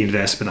 key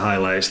investment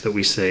highlights that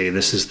we say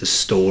this is the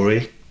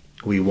story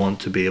we want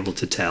to be able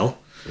to tell.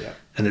 Yeah.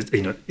 And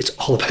it's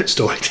all about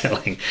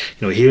storytelling.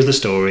 Here's the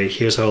story,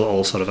 here's how it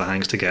all sort of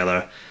hangs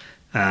together.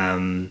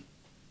 And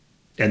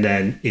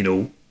then,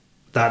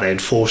 that then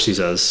forces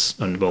us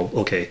on, well,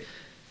 okay,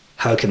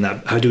 how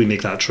do we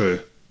make that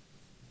true?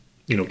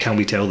 Can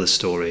we tell this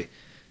story?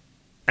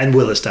 And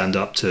will it stand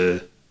up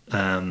to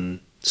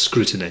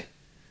scrutiny?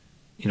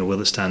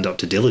 Will it stand up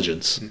to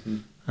diligence?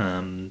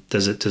 Mm-hmm.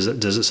 Does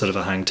it sort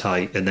of hang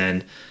tight? And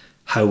then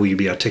how will you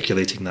be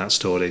articulating that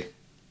story?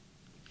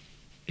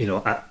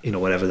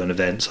 Whatever an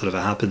event sort of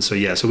happens. So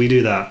we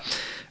do that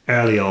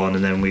early on,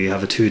 and then we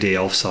have a 2-day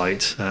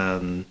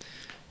offsite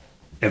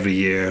every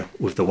year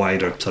with the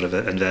wider sort of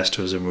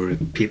investors, and we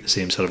repeat the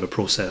same sort of a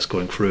process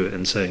going through it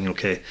and saying,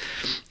 okay,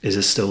 is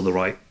this still the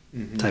right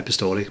type of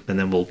story? And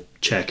then we'll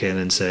check in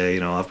and say,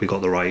 have we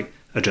got the right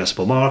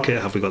addressable market?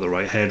 Have we got the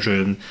right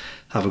headroom?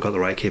 Have we got the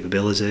right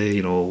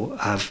capability?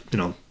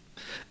 The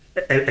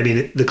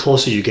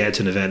closer you get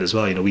to an event as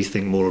well, we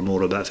think more and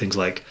more about things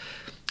like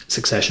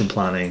succession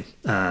planning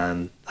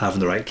and having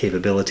the right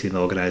capability in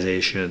the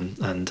organisation.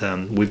 And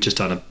we've just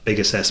done a big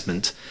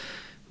assessment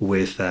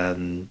with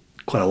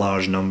quite a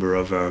large number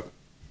of our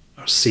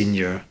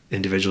senior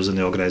individuals in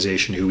the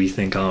organisation who we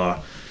think are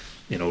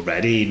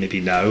ready, maybe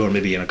now or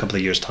maybe in a couple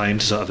of years' time,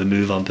 to sort of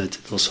move up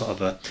into those sort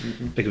of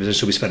big positions.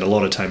 So we spend a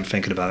lot of time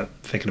thinking about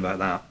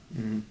that.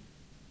 Mm-hmm.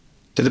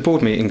 Do the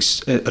board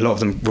meetings, a lot of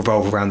them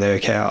revolve around the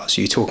OKRs?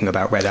 Are you talking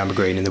about red, amber,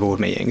 green in the board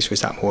meetings, or is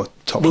that more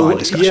top-line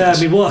discussions? Yeah,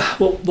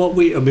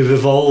 we've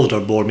evolved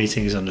our board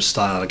meetings under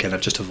style. Again,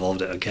 I've just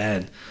evolved it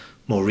again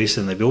more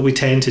recently. But what we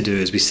tend to do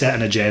is we set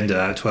an agenda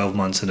out 12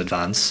 months in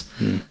advance.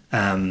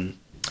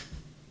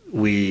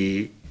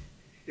 We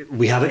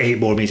have 8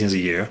 board meetings a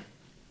year,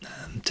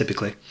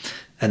 typically.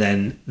 And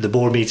then the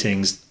board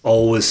meetings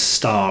always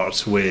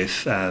start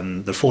with,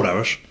 they're 4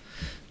 hours.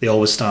 They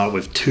always start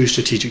with 2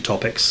 strategic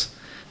topics.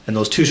 And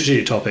those 2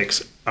 strategic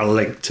topics are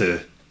linked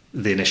to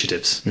the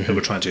initiatives that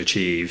we're trying to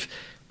achieve,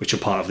 which are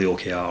part of the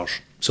OKRs.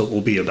 So it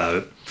will be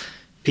about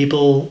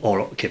people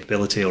or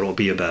capability, or it will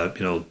be about,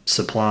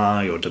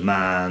 supply or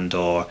demand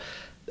or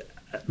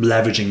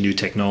leveraging new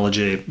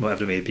technology,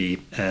 whatever it may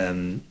be.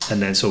 And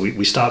then so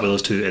we start with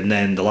those 2, and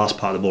then the last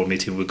part of the board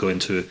meeting would go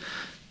into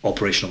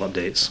operational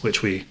updates,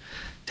 which we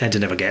tend to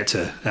never get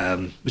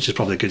to, which is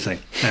probably a good thing.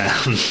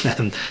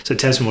 So it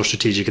tends to be more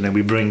strategic, and then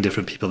we bring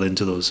different people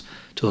into those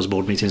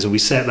board meetings, and we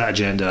set that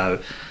agenda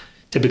out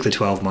typically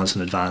 12 months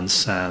in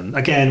advance.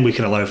 Again, we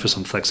can allow for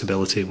some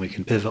flexibility and we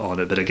can pivot on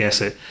it, but I guess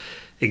it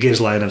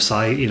gives line of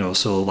sight,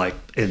 so like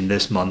in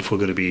this month we're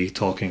going to be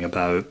talking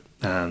about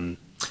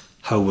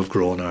how we've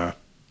grown our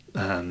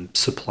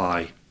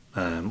supply,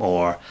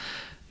 or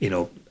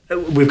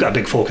we've got a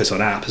big focus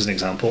on app as an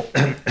example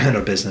in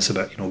our business,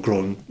 about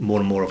growing more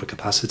and more of a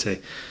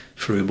capacity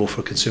through both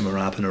our consumer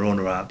app and our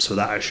owner app. So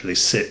that actually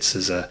sits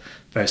as a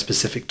very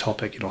specific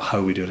topic. How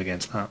are we doing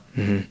against that?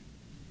 Mm-hmm.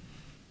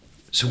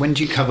 So when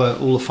do you cover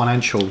all the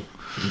financial?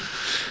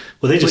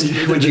 Well, they just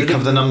when do you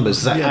cover the numbers?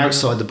 Is that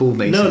outside the board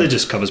meeting? No, they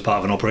just cover as part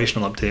of an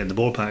operational update in the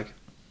board pack.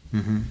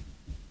 Mm-hmm.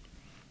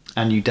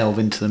 And you delve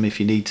into them if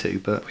you need to,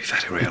 but we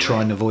very rarely. You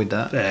try and avoid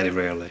that. Very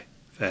rarely.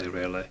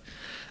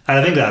 And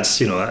I think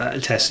that's a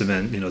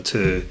testament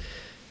to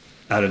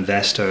our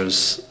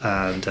investors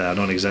and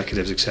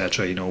non-executives,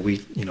 etc. We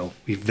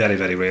very,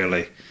 very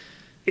rarely,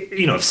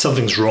 if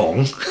something's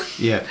wrong.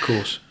 Yeah, of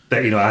course.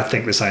 But I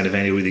think the sign of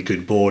any really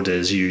good board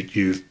is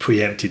you've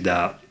preempted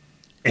that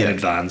in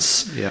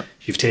advance. Yeah.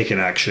 You've taken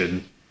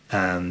action.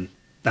 I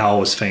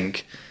always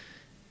think,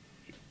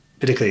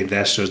 particularly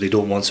investors, they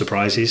don't want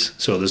surprises.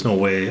 So there's no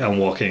way I'm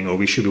walking, or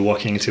we should be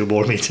walking into a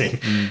board meeting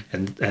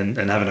and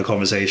having a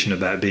conversation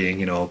about being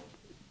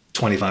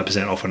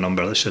 25% off a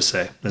number, let's just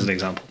say, as an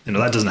example.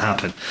 That doesn't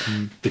happen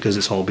because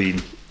it's all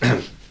been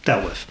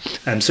dealt with.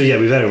 And so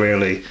we very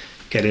rarely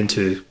get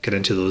into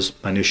those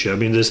minutiae. I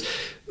mean, there's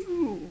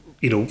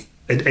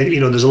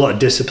there's a lot of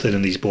discipline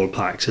in these board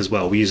packs as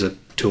well. We use a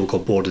tool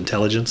called Board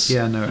Intelligence.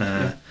 Yeah,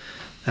 no.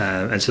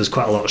 And so there's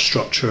quite a lot of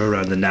structure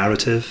around the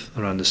narrative,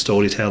 around the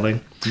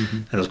storytelling,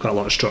 and there's quite a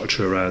lot of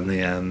structure around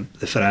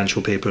the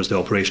financial papers, the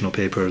operational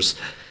papers,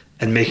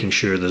 and making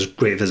sure there's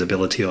great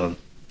visibility on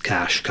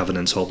cash,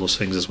 covenants, all those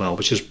things as well,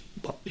 which is,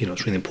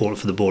 it's really important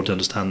for the board to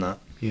understand that.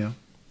 Yeah.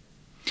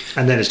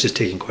 And then it's just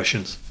taking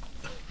questions.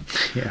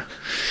 Yeah.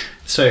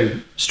 So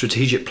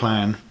strategic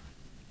plan,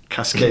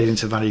 cascade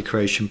into value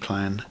creation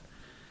plan,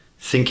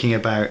 thinking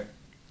about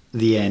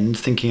the end,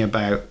 thinking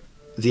about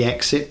the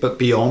exit, but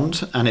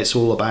beyond, and it's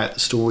all about the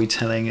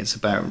storytelling. It's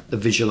about the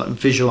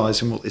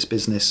visualizing what this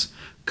business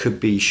could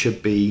be,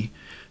 should be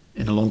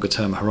in a longer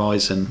term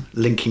horizon,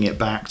 linking it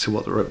back to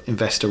what the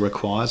investor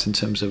requires in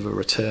terms of a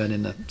return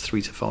in a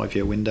 3 to 5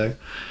 year window.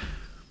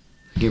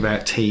 Thinking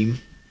about team,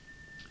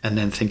 and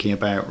then thinking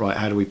about, right,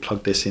 how do we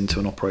plug this into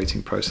an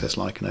operating process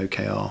like an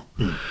OKR?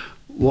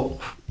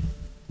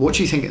 What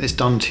do you think it's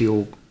done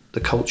to the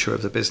culture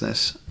of the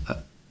business,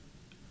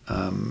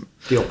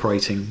 the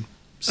operating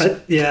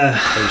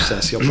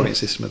process, the operating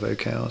system of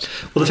OKRs?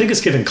 Well, I think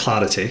it's given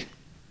clarity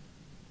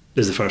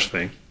is the first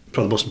thing,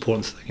 probably the most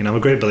important thing. I'm a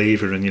great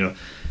believer in,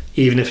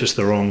 even if it's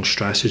the wrong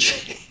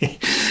strategy,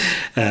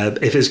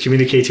 if it's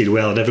communicated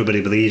well and everybody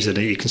believes in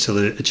it, you can still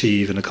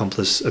achieve and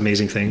accomplish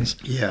amazing things.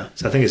 Yeah.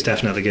 So I think it's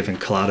definitely given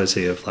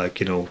clarity of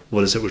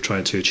what is it we're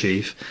trying to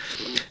achieve.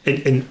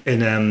 And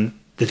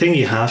the thing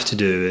you have to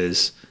do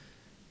is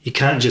you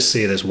can't just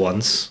say this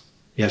once.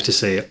 You have to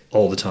say it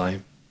all the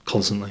time,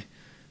 constantly.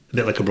 A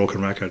bit like a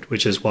broken record,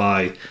 which is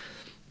why,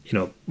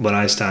 when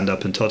I stand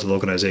up and talk to the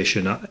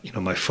organisation,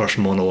 my first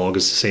monologue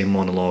is the same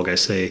monologue I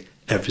say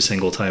every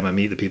single time I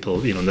meet the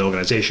people, in the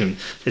organisation,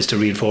 is to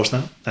reinforce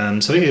that. So I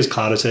think it gives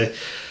clarity.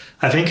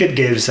 I think it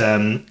gives,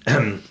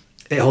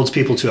 it holds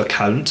people to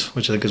account,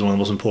 which I think is one of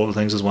the most important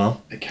things as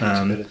well.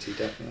 Accountability,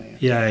 definitely.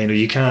 Yeah,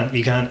 you can't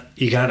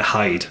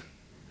hide,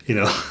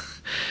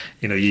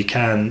 you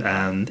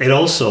can. It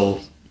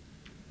also,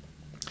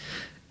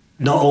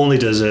 not only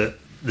does it,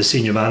 the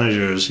senior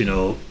managers,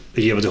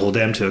 be able to hold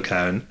them to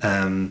account,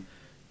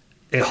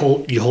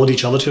 you hold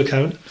each other to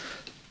account.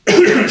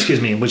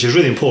 Excuse me, which is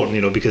really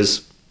important,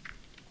 because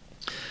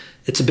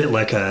it's a bit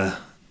like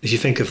if you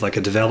think of like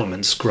a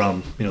development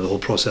scrum, the whole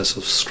process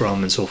of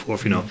scrum and so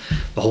forth,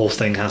 the whole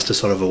thing has to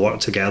sort of work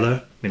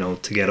together,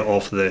 to get it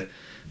off the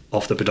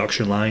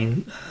production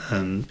line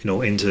and,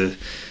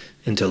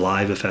 into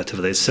live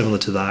effectively. It's similar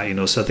to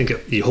that, so I think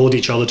you hold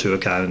each other to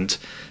account,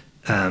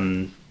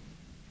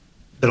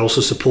 but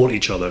also support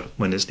each other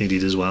when it's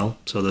needed as well.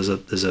 So there's a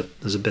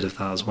bit of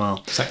that as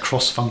well. It's that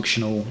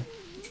cross-functional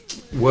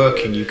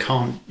working. You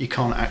can't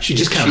actually. You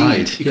just can't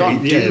hide. You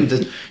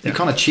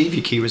can't achieve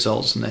your key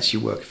results unless you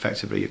work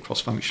effectively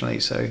cross-functionally.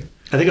 So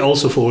I think it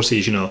also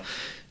forces,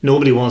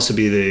 nobody wants to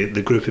be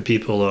the group of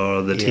people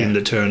or the team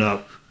that turn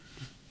up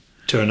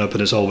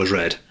and it's always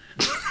red.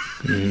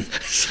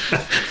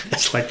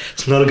 It's like,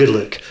 it's not a good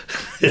look.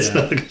 It's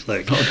not a good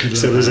look. Not a good look.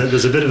 So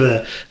there's a bit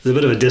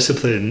of a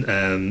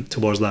discipline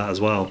towards that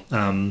as well.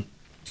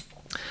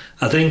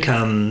 I think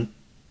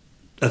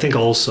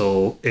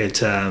also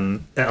it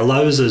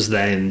allows us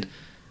then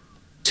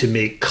to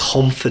make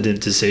confident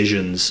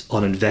decisions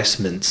on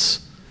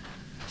investments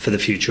for the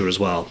future as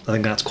well. I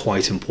think that's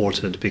quite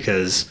important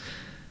because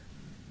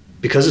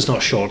it's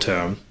not short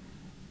term.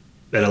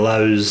 It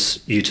allows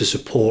you to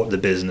support the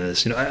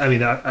business.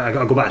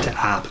 I'll go back to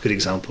app, a good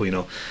example.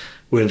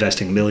 We're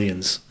investing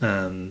millions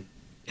in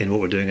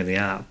what we're doing in the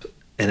app,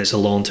 and it's a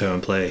long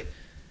term play.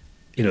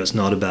 It's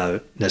not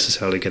about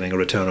necessarily getting a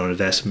return on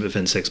investment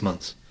within 6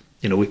 months.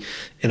 We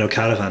in our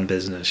caravan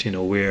business,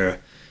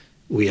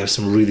 we have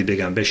some really big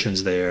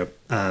ambitions there,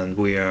 and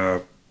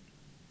we're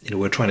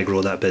trying to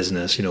grow that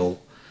business,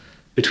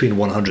 between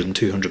 100 and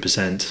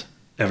 200%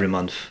 every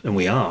month, and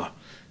we are,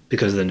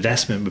 because of the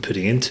investment we're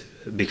putting into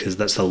it, because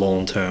that's the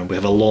long term. We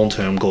have a long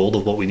term goal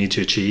of what we need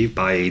to achieve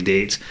by a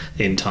date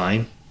in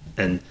time,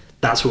 and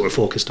that's what we're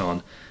focused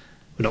on.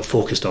 We're not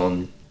focused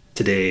on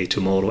today,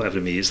 tomorrow, whatever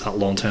it means, that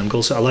long term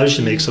goal. So it allows you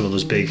to make some of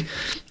those big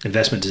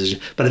investment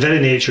decisions. But the very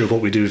nature of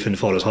what we do within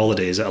Forest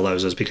Holidays, it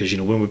allows us, because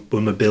when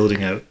we're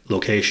building out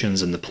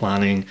locations and the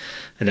planning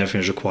and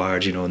everything is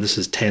required, and this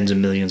is tens of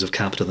millions of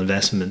capital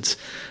investments,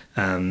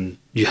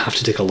 you have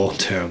to take a long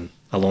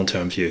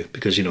term view,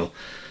 because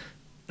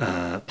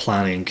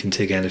planning can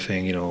take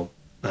anything,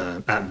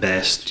 at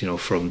best,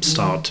 from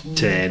start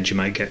to end, you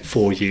might get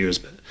 4 years,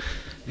 but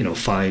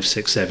 5,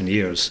 6, 7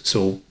 years.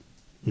 So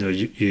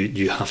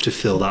you have to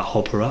fill that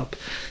hopper up.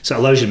 So it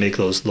allows you to make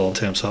those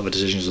long-term sort of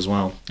decisions as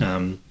well.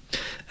 And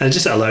it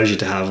just allows you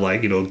to have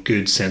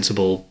good,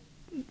 sensible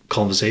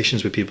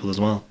conversations with people as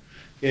well.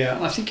 Yeah,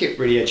 and I think it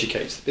really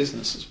educates the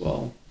business as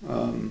well,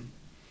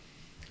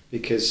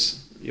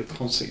 because you're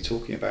constantly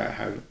talking about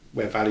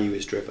where value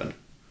is driven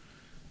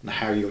and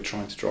how you're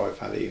trying to drive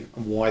value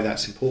and why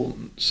that's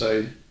important.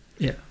 So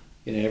yeah,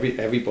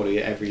 everybody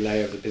at every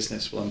layer of the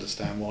business will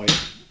understand why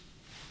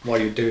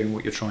you're doing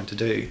what you're trying to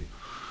do.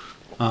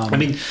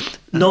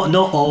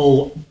 Not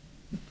all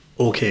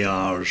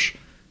OKRs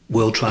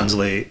will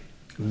translate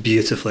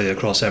beautifully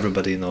across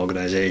everybody in the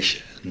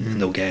organisation,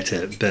 and they'll get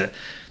it. But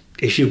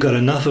if you've got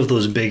enough of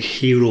those big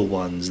hero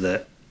ones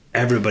that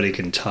everybody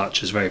can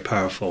touch, is very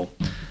powerful.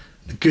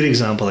 A good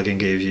example I can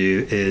give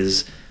you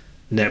is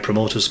Net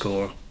Promoter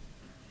Score.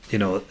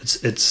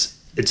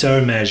 It's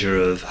our measure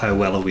of how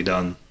well have we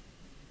done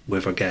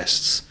with our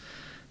guests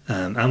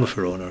and with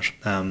our owners.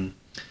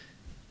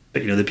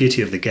 But the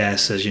beauty of the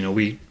guests is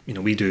we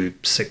do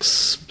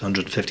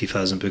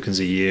 650,000 bookings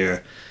a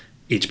year.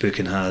 Each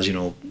booking has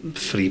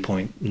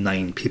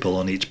 3.9 people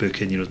on each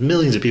booking.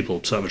 Millions of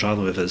people sort of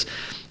traveling with us.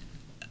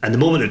 And the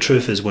moment of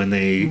truth is when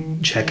they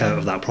check out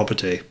of that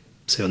property,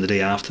 say on the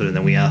day after, and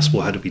then we ask,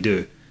 well, how did we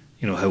do?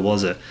 How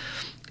was it?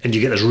 And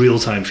you get this real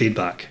time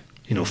feedback.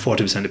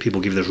 40% of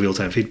people give this real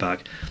time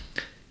feedback.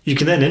 You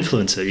can then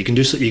influence it. You can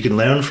you can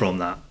learn from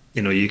that.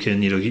 You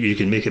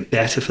can make it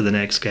better for the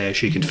next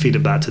guest. You can feed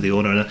it back to the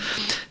owner,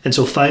 and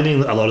so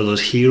finding a lot of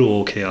those hero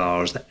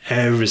OKRs that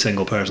every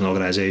single person,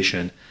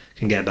 organisation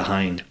can get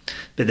behind,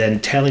 but then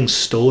telling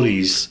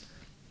stories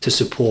to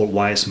support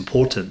why it's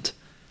important.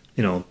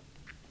 The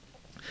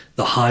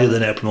higher the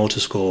Net Promoter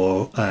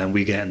Score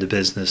we get in the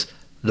business,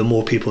 the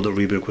more people that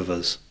rebook with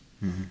us.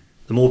 Mm-hmm.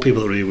 The more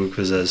people that rebook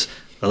with us,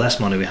 the less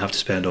money we have to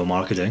spend on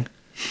marketing.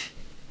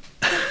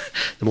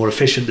 The more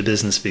efficient the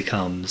business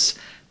becomes.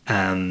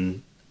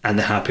 And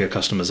the happier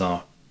customers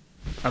are.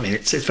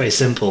 It's very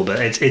simple, but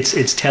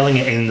it's telling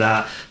it in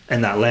that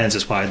lens.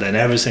 It's why then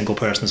every single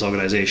person's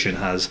organisation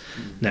has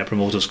Net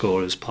Promoter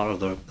Score as part of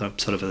their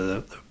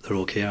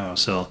OKR.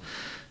 So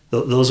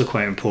those are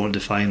quite important,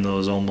 to find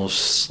those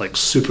almost like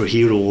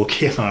superhero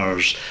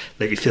OKRs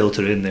that you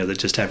filter in there that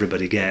just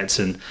everybody gets.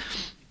 And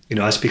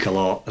I speak a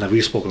lot, and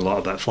we've spoken a lot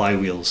about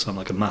flywheels. I'm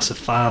like a massive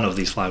fan of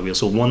these flywheels.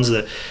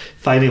 So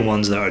finding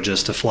ones that are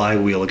just a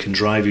flywheel that can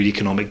drive your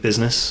economic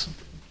business,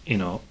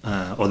 or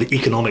the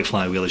economic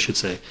flywheel, I should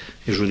say,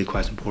 is really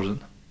quite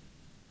important.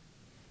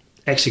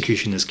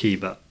 Execution is key,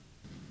 but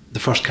the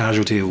first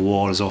casualty of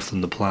war is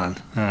often the plan.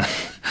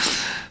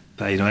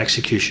 But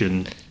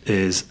execution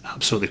is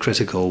absolutely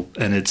critical,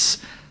 and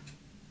it's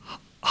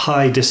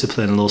high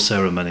discipline and low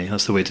ceremony.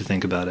 That's the way to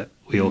think about it.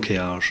 We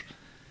OKRs.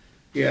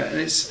 Yeah, and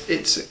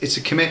it's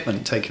a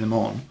commitment taking them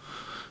on.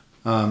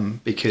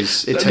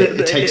 Because it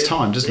takes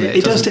time, doesn't it?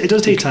 It does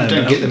take time. You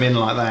don't get them in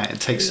like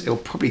that. It'll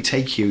probably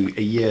take you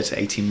a year to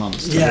 18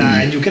 months.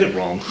 And you'll get it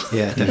wrong.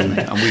 Yeah,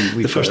 definitely. And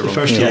we the first year.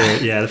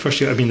 The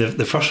first year.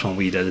 The first one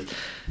we did,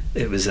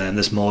 it was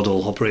this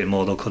operating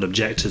model called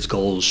objectives,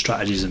 goals,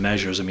 strategies, and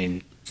measures.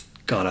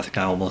 God, I think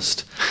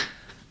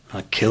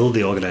I killed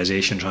the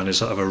organisation trying to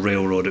sort of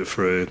railroad it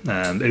through.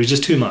 It was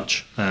just too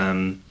much.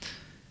 And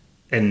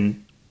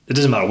it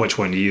doesn't matter which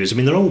one you use.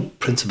 They're all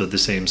principally the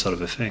same sort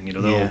of a thing.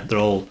 They've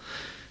all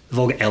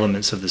got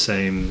elements of the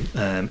same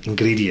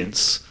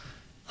ingredients.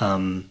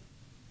 But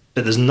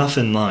there's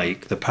nothing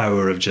like the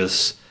power of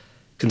just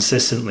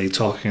consistently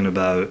talking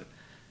about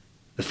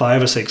the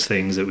 5 or 6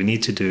 things that we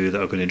need to do that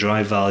are going to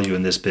drive value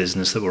in this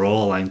business that we're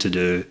all aligned to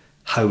do.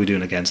 How are we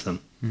doing against them?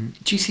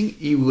 Do you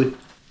think you would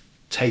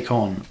take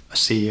on a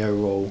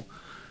CEO role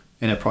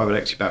in a private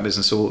equity backed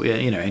business, or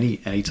any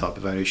type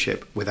of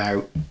ownership,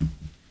 without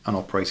an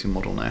operating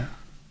model now?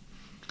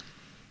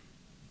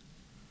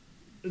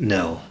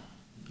 No.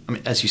 I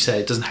mean, as you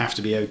say, it doesn't have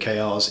to be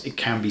OKRs. It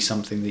can be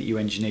something that you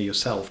engineer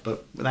yourself,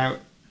 but without...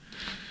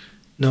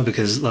 No,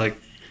 because like,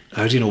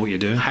 how do you know what you're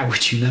doing? How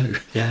would you know?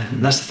 Yeah,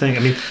 and that's the thing.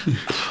 I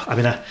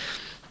mean,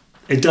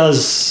 it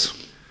does.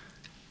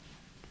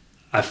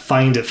 I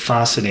find it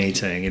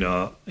fascinating.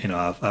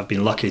 I've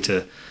been lucky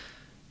to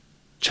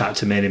chat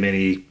to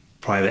many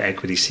private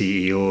equity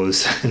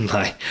CEOs in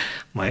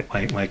my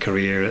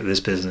career at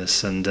this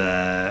business, and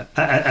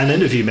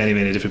interview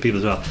many different people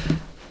as well.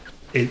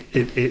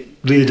 It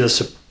really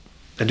does.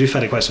 I do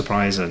find it quite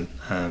surprising.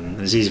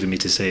 It's easy for me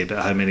to say,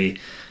 but how many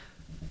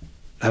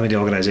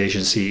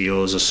organisation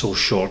CEOs are so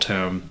short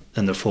term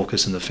in their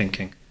focus and their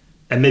thinking,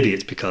 and maybe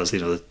it's because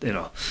they've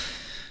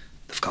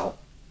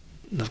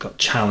got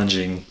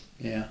challenging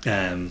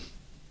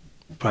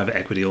private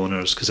equity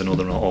owners, because I know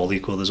they're not all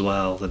equal as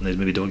well, and they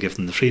maybe don't give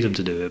them the freedom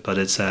to do it. But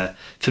it's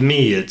for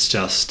me, it's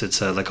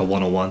like a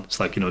 101. It's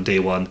like day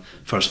one,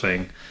 first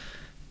thing.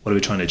 What are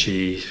we trying to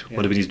achieve? Yeah.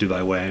 What do we need to do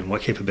by when?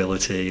 What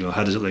capability?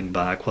 How does it link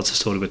back? What's the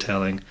story we're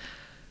telling?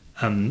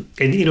 And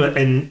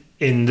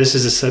this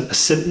is a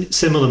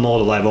similar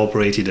model I've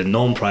operated in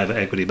non-private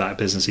equity-backed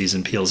businesses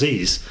and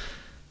PLCs.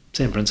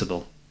 Same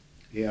principle.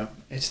 Yeah,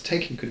 it's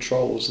taking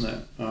control, isn't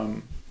it?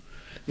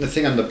 The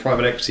thing under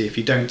private equity, if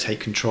you don't take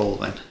control,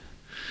 then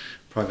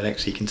private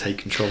equity can take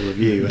control of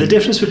you. The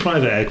difference with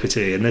private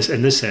equity in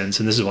this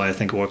sense, and this is why I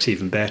think it works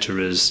even better,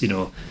 is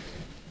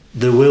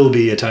there will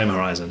be a time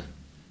horizon,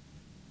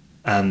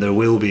 and there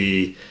will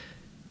be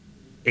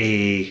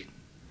a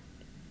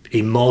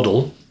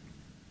model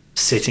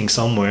sitting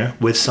somewhere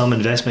with some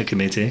investment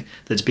committee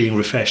that's being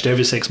refreshed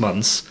every 6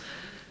 months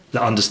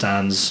that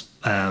understands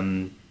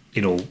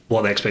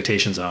what the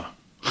expectations are.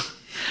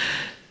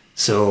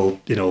 So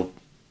the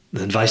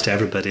advice to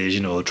everybody is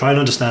try and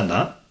understand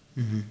that.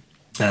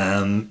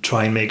 Mm-hmm.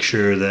 Try and make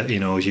sure that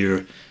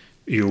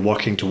you're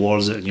working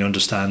towards it and you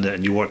understand it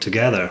and you work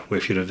together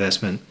with your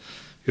investment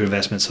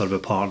sort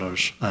of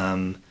partners,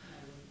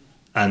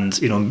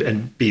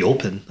 and be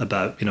open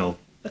about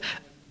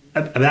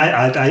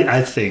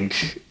I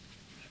think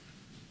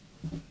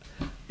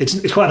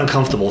it's quite an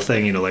uncomfortable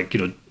thing,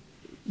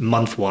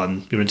 month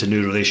one you're into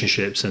new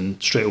relationships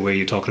and straight away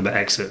you're talking about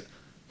exit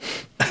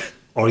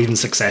or even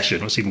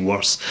succession, or it's even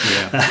worse.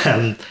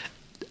 Yeah.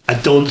 I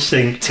don't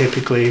think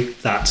typically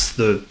that's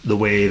the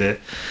way that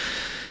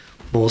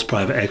most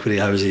private equity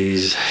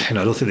houses, I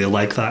don't think they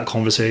like that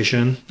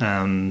conversation,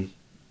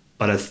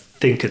 but I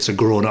think it's a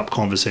grown-up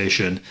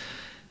conversation,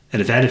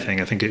 and if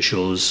anything I think it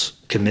shows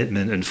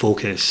commitment and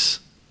focus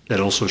that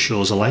also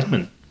shows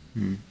alignment.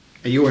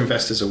 Are your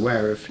investors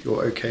aware of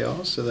your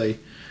OKRs? Are they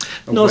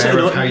aware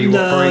of how you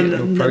operate,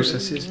 your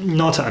processes?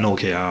 Not at an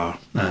OKR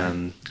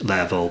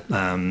level.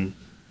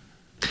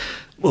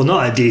 Well,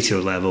 not at a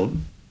detailed level.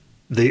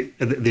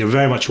 They're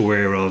very much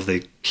aware of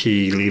the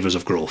key levers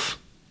of growth,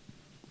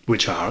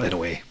 which are, in a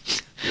way,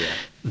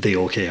 the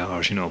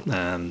OKRs,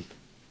 And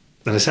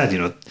I said,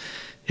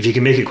 if you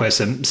can make it quite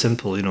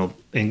simple,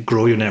 and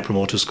grow your net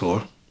promoter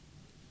score,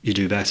 you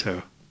do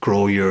better.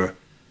 Grow your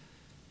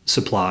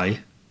supply,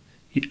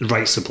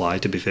 right supply,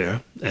 to be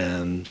fair.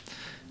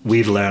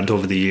 We've learned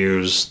over the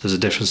years there's a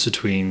difference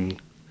between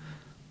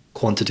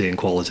quantity and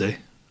quality.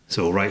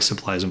 So right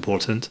supply is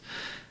important.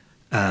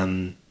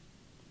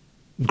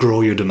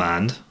 Grow your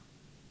demand,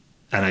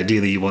 and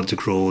ideally you want to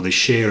grow the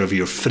share of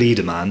your free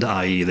demand,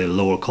 i.e. the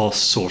lower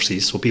cost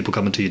sources, so people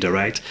coming to you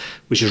direct,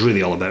 which is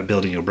really all about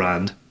building your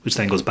brand, which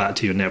then goes back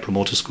to your net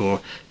promoter score,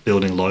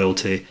 building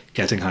loyalty,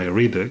 getting higher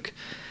rebook.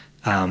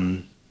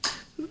 And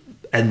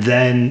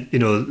then,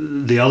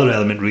 the other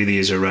element really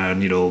is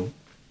around,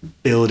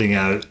 building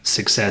out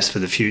success for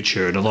the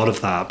future. And a lot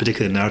of that,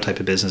 particularly in our type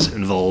of business, it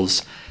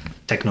involves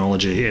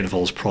technology, it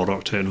involves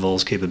product, it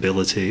involves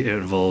capability, it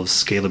involves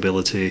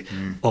scalability.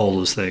 All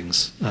those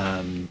things,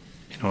 are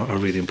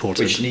really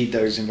important. Which need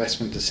those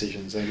investment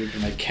decisions. They need to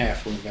make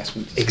careful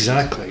investment decisions.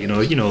 Exactly. You're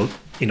going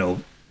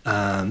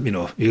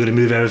to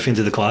move everything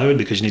to the cloud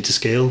because you need to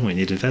scale. We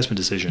need an investment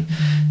decision.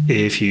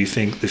 If you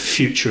think the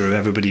future of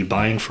everybody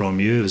buying from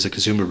you as a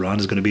consumer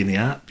brand is going to be in the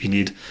app, you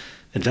need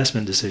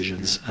investment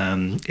decisions.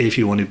 If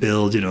you want to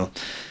build,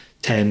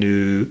 10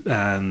 new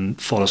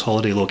forest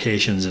holiday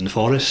locations in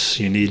forests,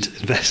 you need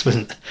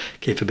investment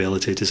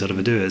capability to sort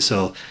of do it.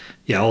 So,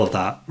 all of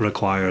that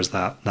requires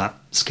that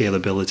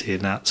scalability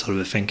and that sort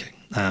of thinking.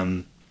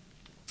 When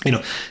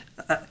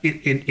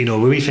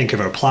we think of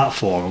our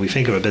platform, we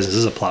think of our business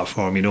as a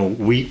platform,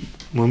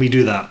 when we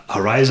do that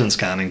horizon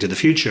scanning to the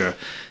future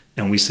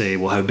and we say,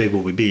 well, how big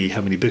will we be?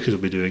 How many bookings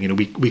will we be doing?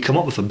 We come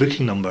up with a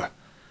booking number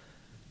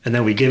and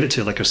then we give it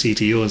to like our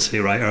CTO and say,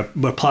 right,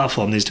 our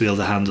platform needs to be able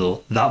to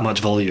handle that much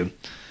volume.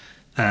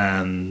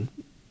 And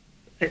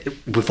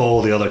with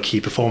all the other key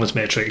performance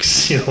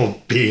metrics,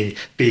 being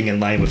in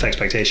line with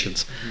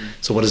expectations.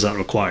 So what does that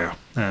require?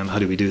 How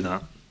do we do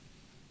that?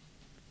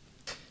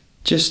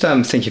 Just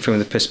thinking from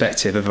the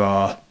perspective of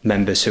our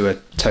members who are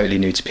totally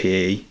new to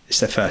PE, it's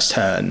their first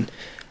turn,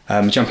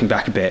 jumping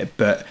back a bit,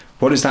 but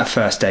what does that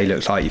first day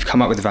look like? You've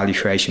come up with a value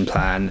creation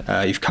plan,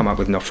 you've come up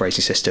with an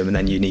operating system, and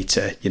then you need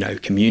to,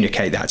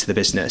 communicate that to the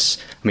business.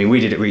 I mean,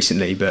 we did it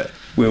recently, but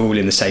we're all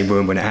in the same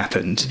room when it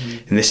happened.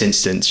 In this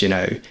instance, you've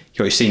got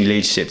your senior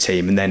leadership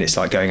team, and then it's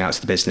like going out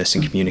to the business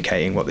and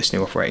communicating what this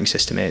new operating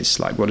system is.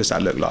 Like, what does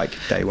that look like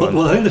day one?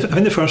 Well, I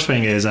think the first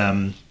thing is,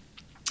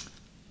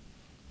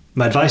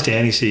 my advice to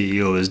any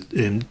CEO is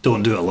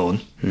don't do it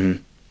alone.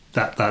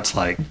 That's that's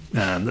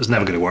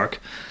never going to work.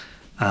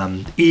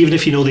 Even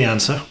if you know the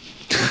answer.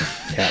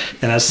 Yeah.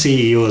 And as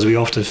CEOs, we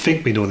often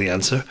think we know the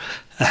answer.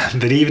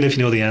 But even if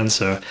you know the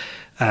answer,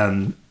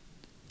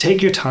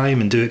 take your time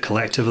and do it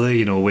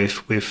collectively,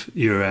 with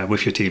your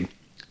team,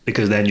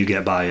 because then you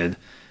get buy-in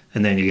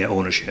and then you get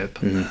ownership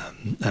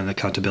and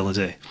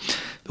accountability.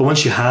 But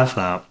once you have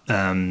that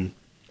and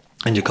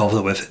you're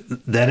confident with it,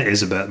 then it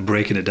is about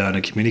breaking it down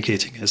and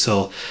communicating it.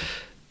 So,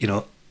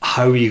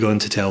 how are you going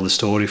to tell the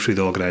story through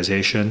the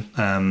organisation?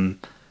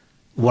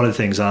 One of the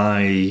things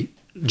I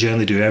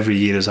generally do every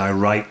year is I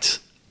write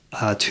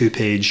a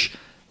 2-page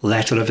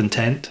letter of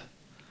intent.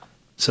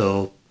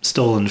 So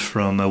stolen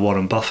from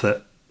Warren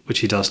Buffett, which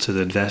he does to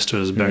the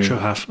investors, Berkshire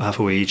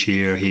Hathaway each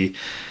year. He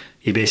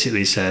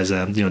basically says,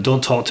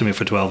 don't talk to me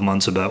for 12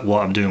 months about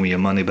what I'm doing with your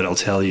money, but I'll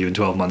tell you in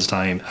 12 months'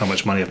 time how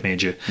much money I've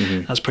made you.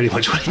 That's pretty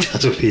much what he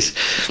does with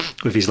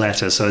his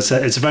letters. So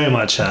it's very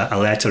much a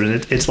letter,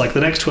 and it's like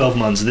the next 12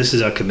 months, this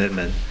is our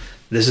commitment.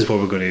 This is what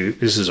we're going to,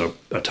 this is our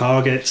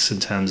targets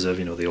in terms of,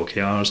 the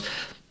OKRs.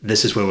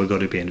 This is where we're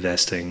going to be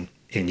investing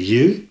in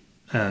you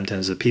in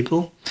terms of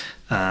people.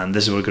 And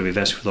this is where we're going to be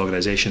investing with the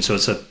organisation. So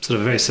it's a sort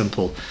of a very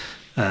simple,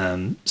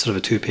 sort of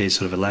a 2-page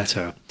sort of a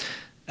letter.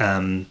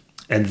 And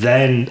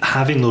then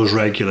having those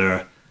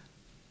regular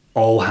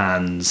all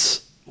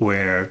hands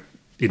where,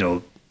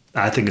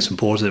 I think it's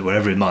important where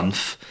every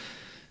month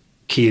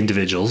key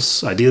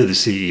individuals, ideally the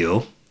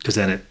CEO, because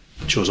then it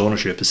shows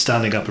ownership, is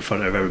standing up in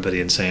front of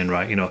everybody and saying,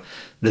 right,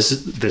 this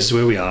is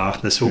where we are,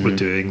 this is what we're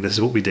doing, this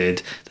is what we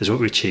did, this is what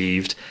we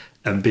achieved,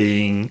 and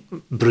being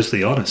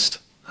brutally honest,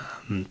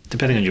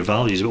 depending on your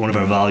values. But one of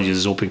our values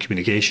is open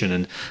communication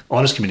and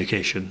honest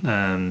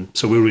communication.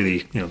 So we're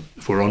really,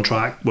 if we're on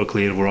track, we're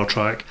clear. If we're off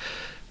track,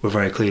 we're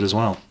very clear as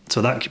well.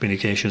 So that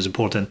communication is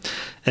important.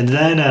 And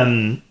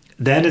then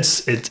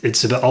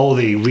it's about all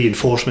the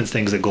reinforcement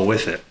things that go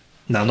with it.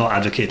 Now, I'm not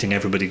advocating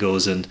everybody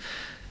goes and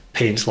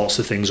paints lots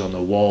of things on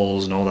the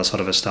walls and all that sort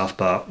of stuff,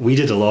 but we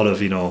did a lot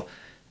of,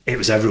 it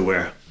was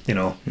everywhere.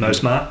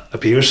 Mouse mat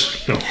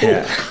appears.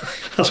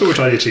 That's what we're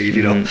trying to achieve.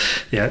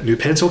 New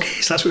pencil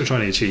case. That's what we're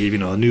trying to achieve.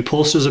 New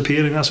posters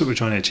appearing. That's what we're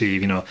trying to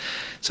achieve.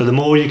 So the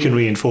more you can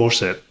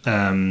reinforce it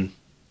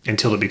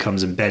until it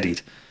becomes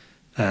embedded,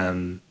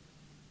 that's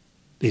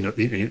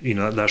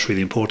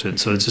really important.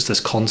 So it's just this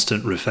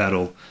constant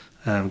referral,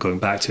 going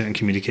back to it and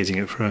communicating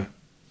it through.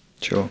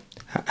 Sure.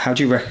 How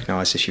do you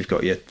recognise if you've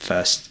got your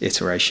first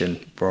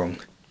iteration wrong?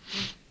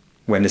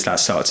 When does that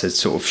start to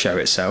sort of show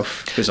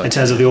itself? In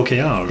terms of the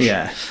OKRs?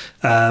 Yeah.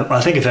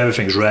 I think if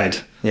everything's red,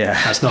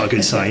 that's not a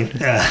good sign.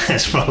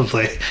 It's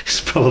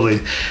probably,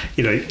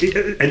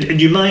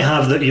 and you might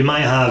have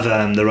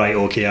the right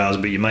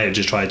OKRs, but you might have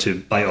just tried to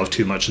bite off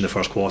too much in the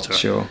first quarter.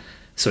 Sure.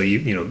 So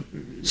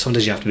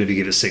sometimes you have to maybe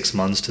give it 6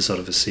 months to sort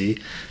of see.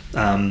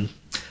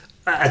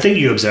 I think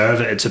you observe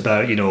it. It's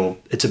about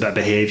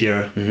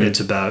behaviour. It's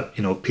about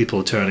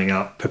people turning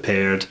up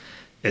prepared.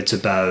 It's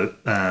about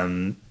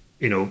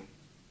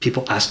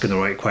people asking the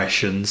right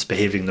questions,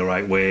 behaving the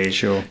right way.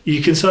 Sure.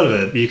 You can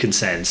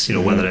sense,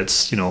 whether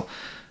it's,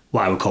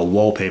 what I would call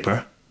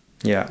wallpaper.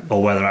 Yeah.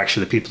 Or whether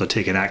actually the people are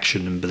taking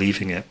action and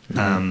believing it.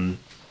 I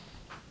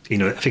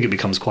think it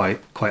becomes quite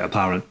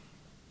apparent.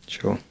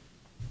 Sure.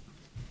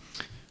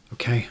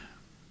 Okay.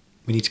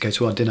 We need to go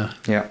to our dinner.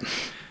 Yeah.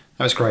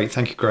 That was great.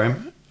 Thank you,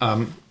 Graham.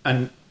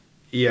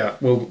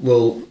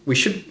 We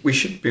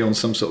should be on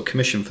some sort of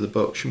commission for the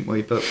book, shouldn't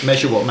we? But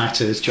Measure What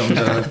Matters, John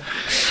Donoghue.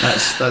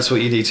 That's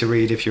what you need to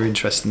read if you're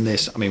interested in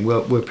this. I mean,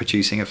 we're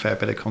producing a fair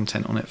bit of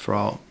content on it for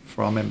our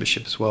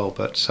membership as well.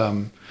 But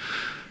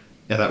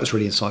that was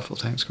really insightful.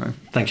 Thanks, Graham.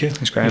 Thank you.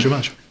 Thanks, Graham.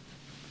 Thanks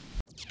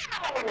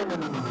very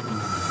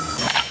much.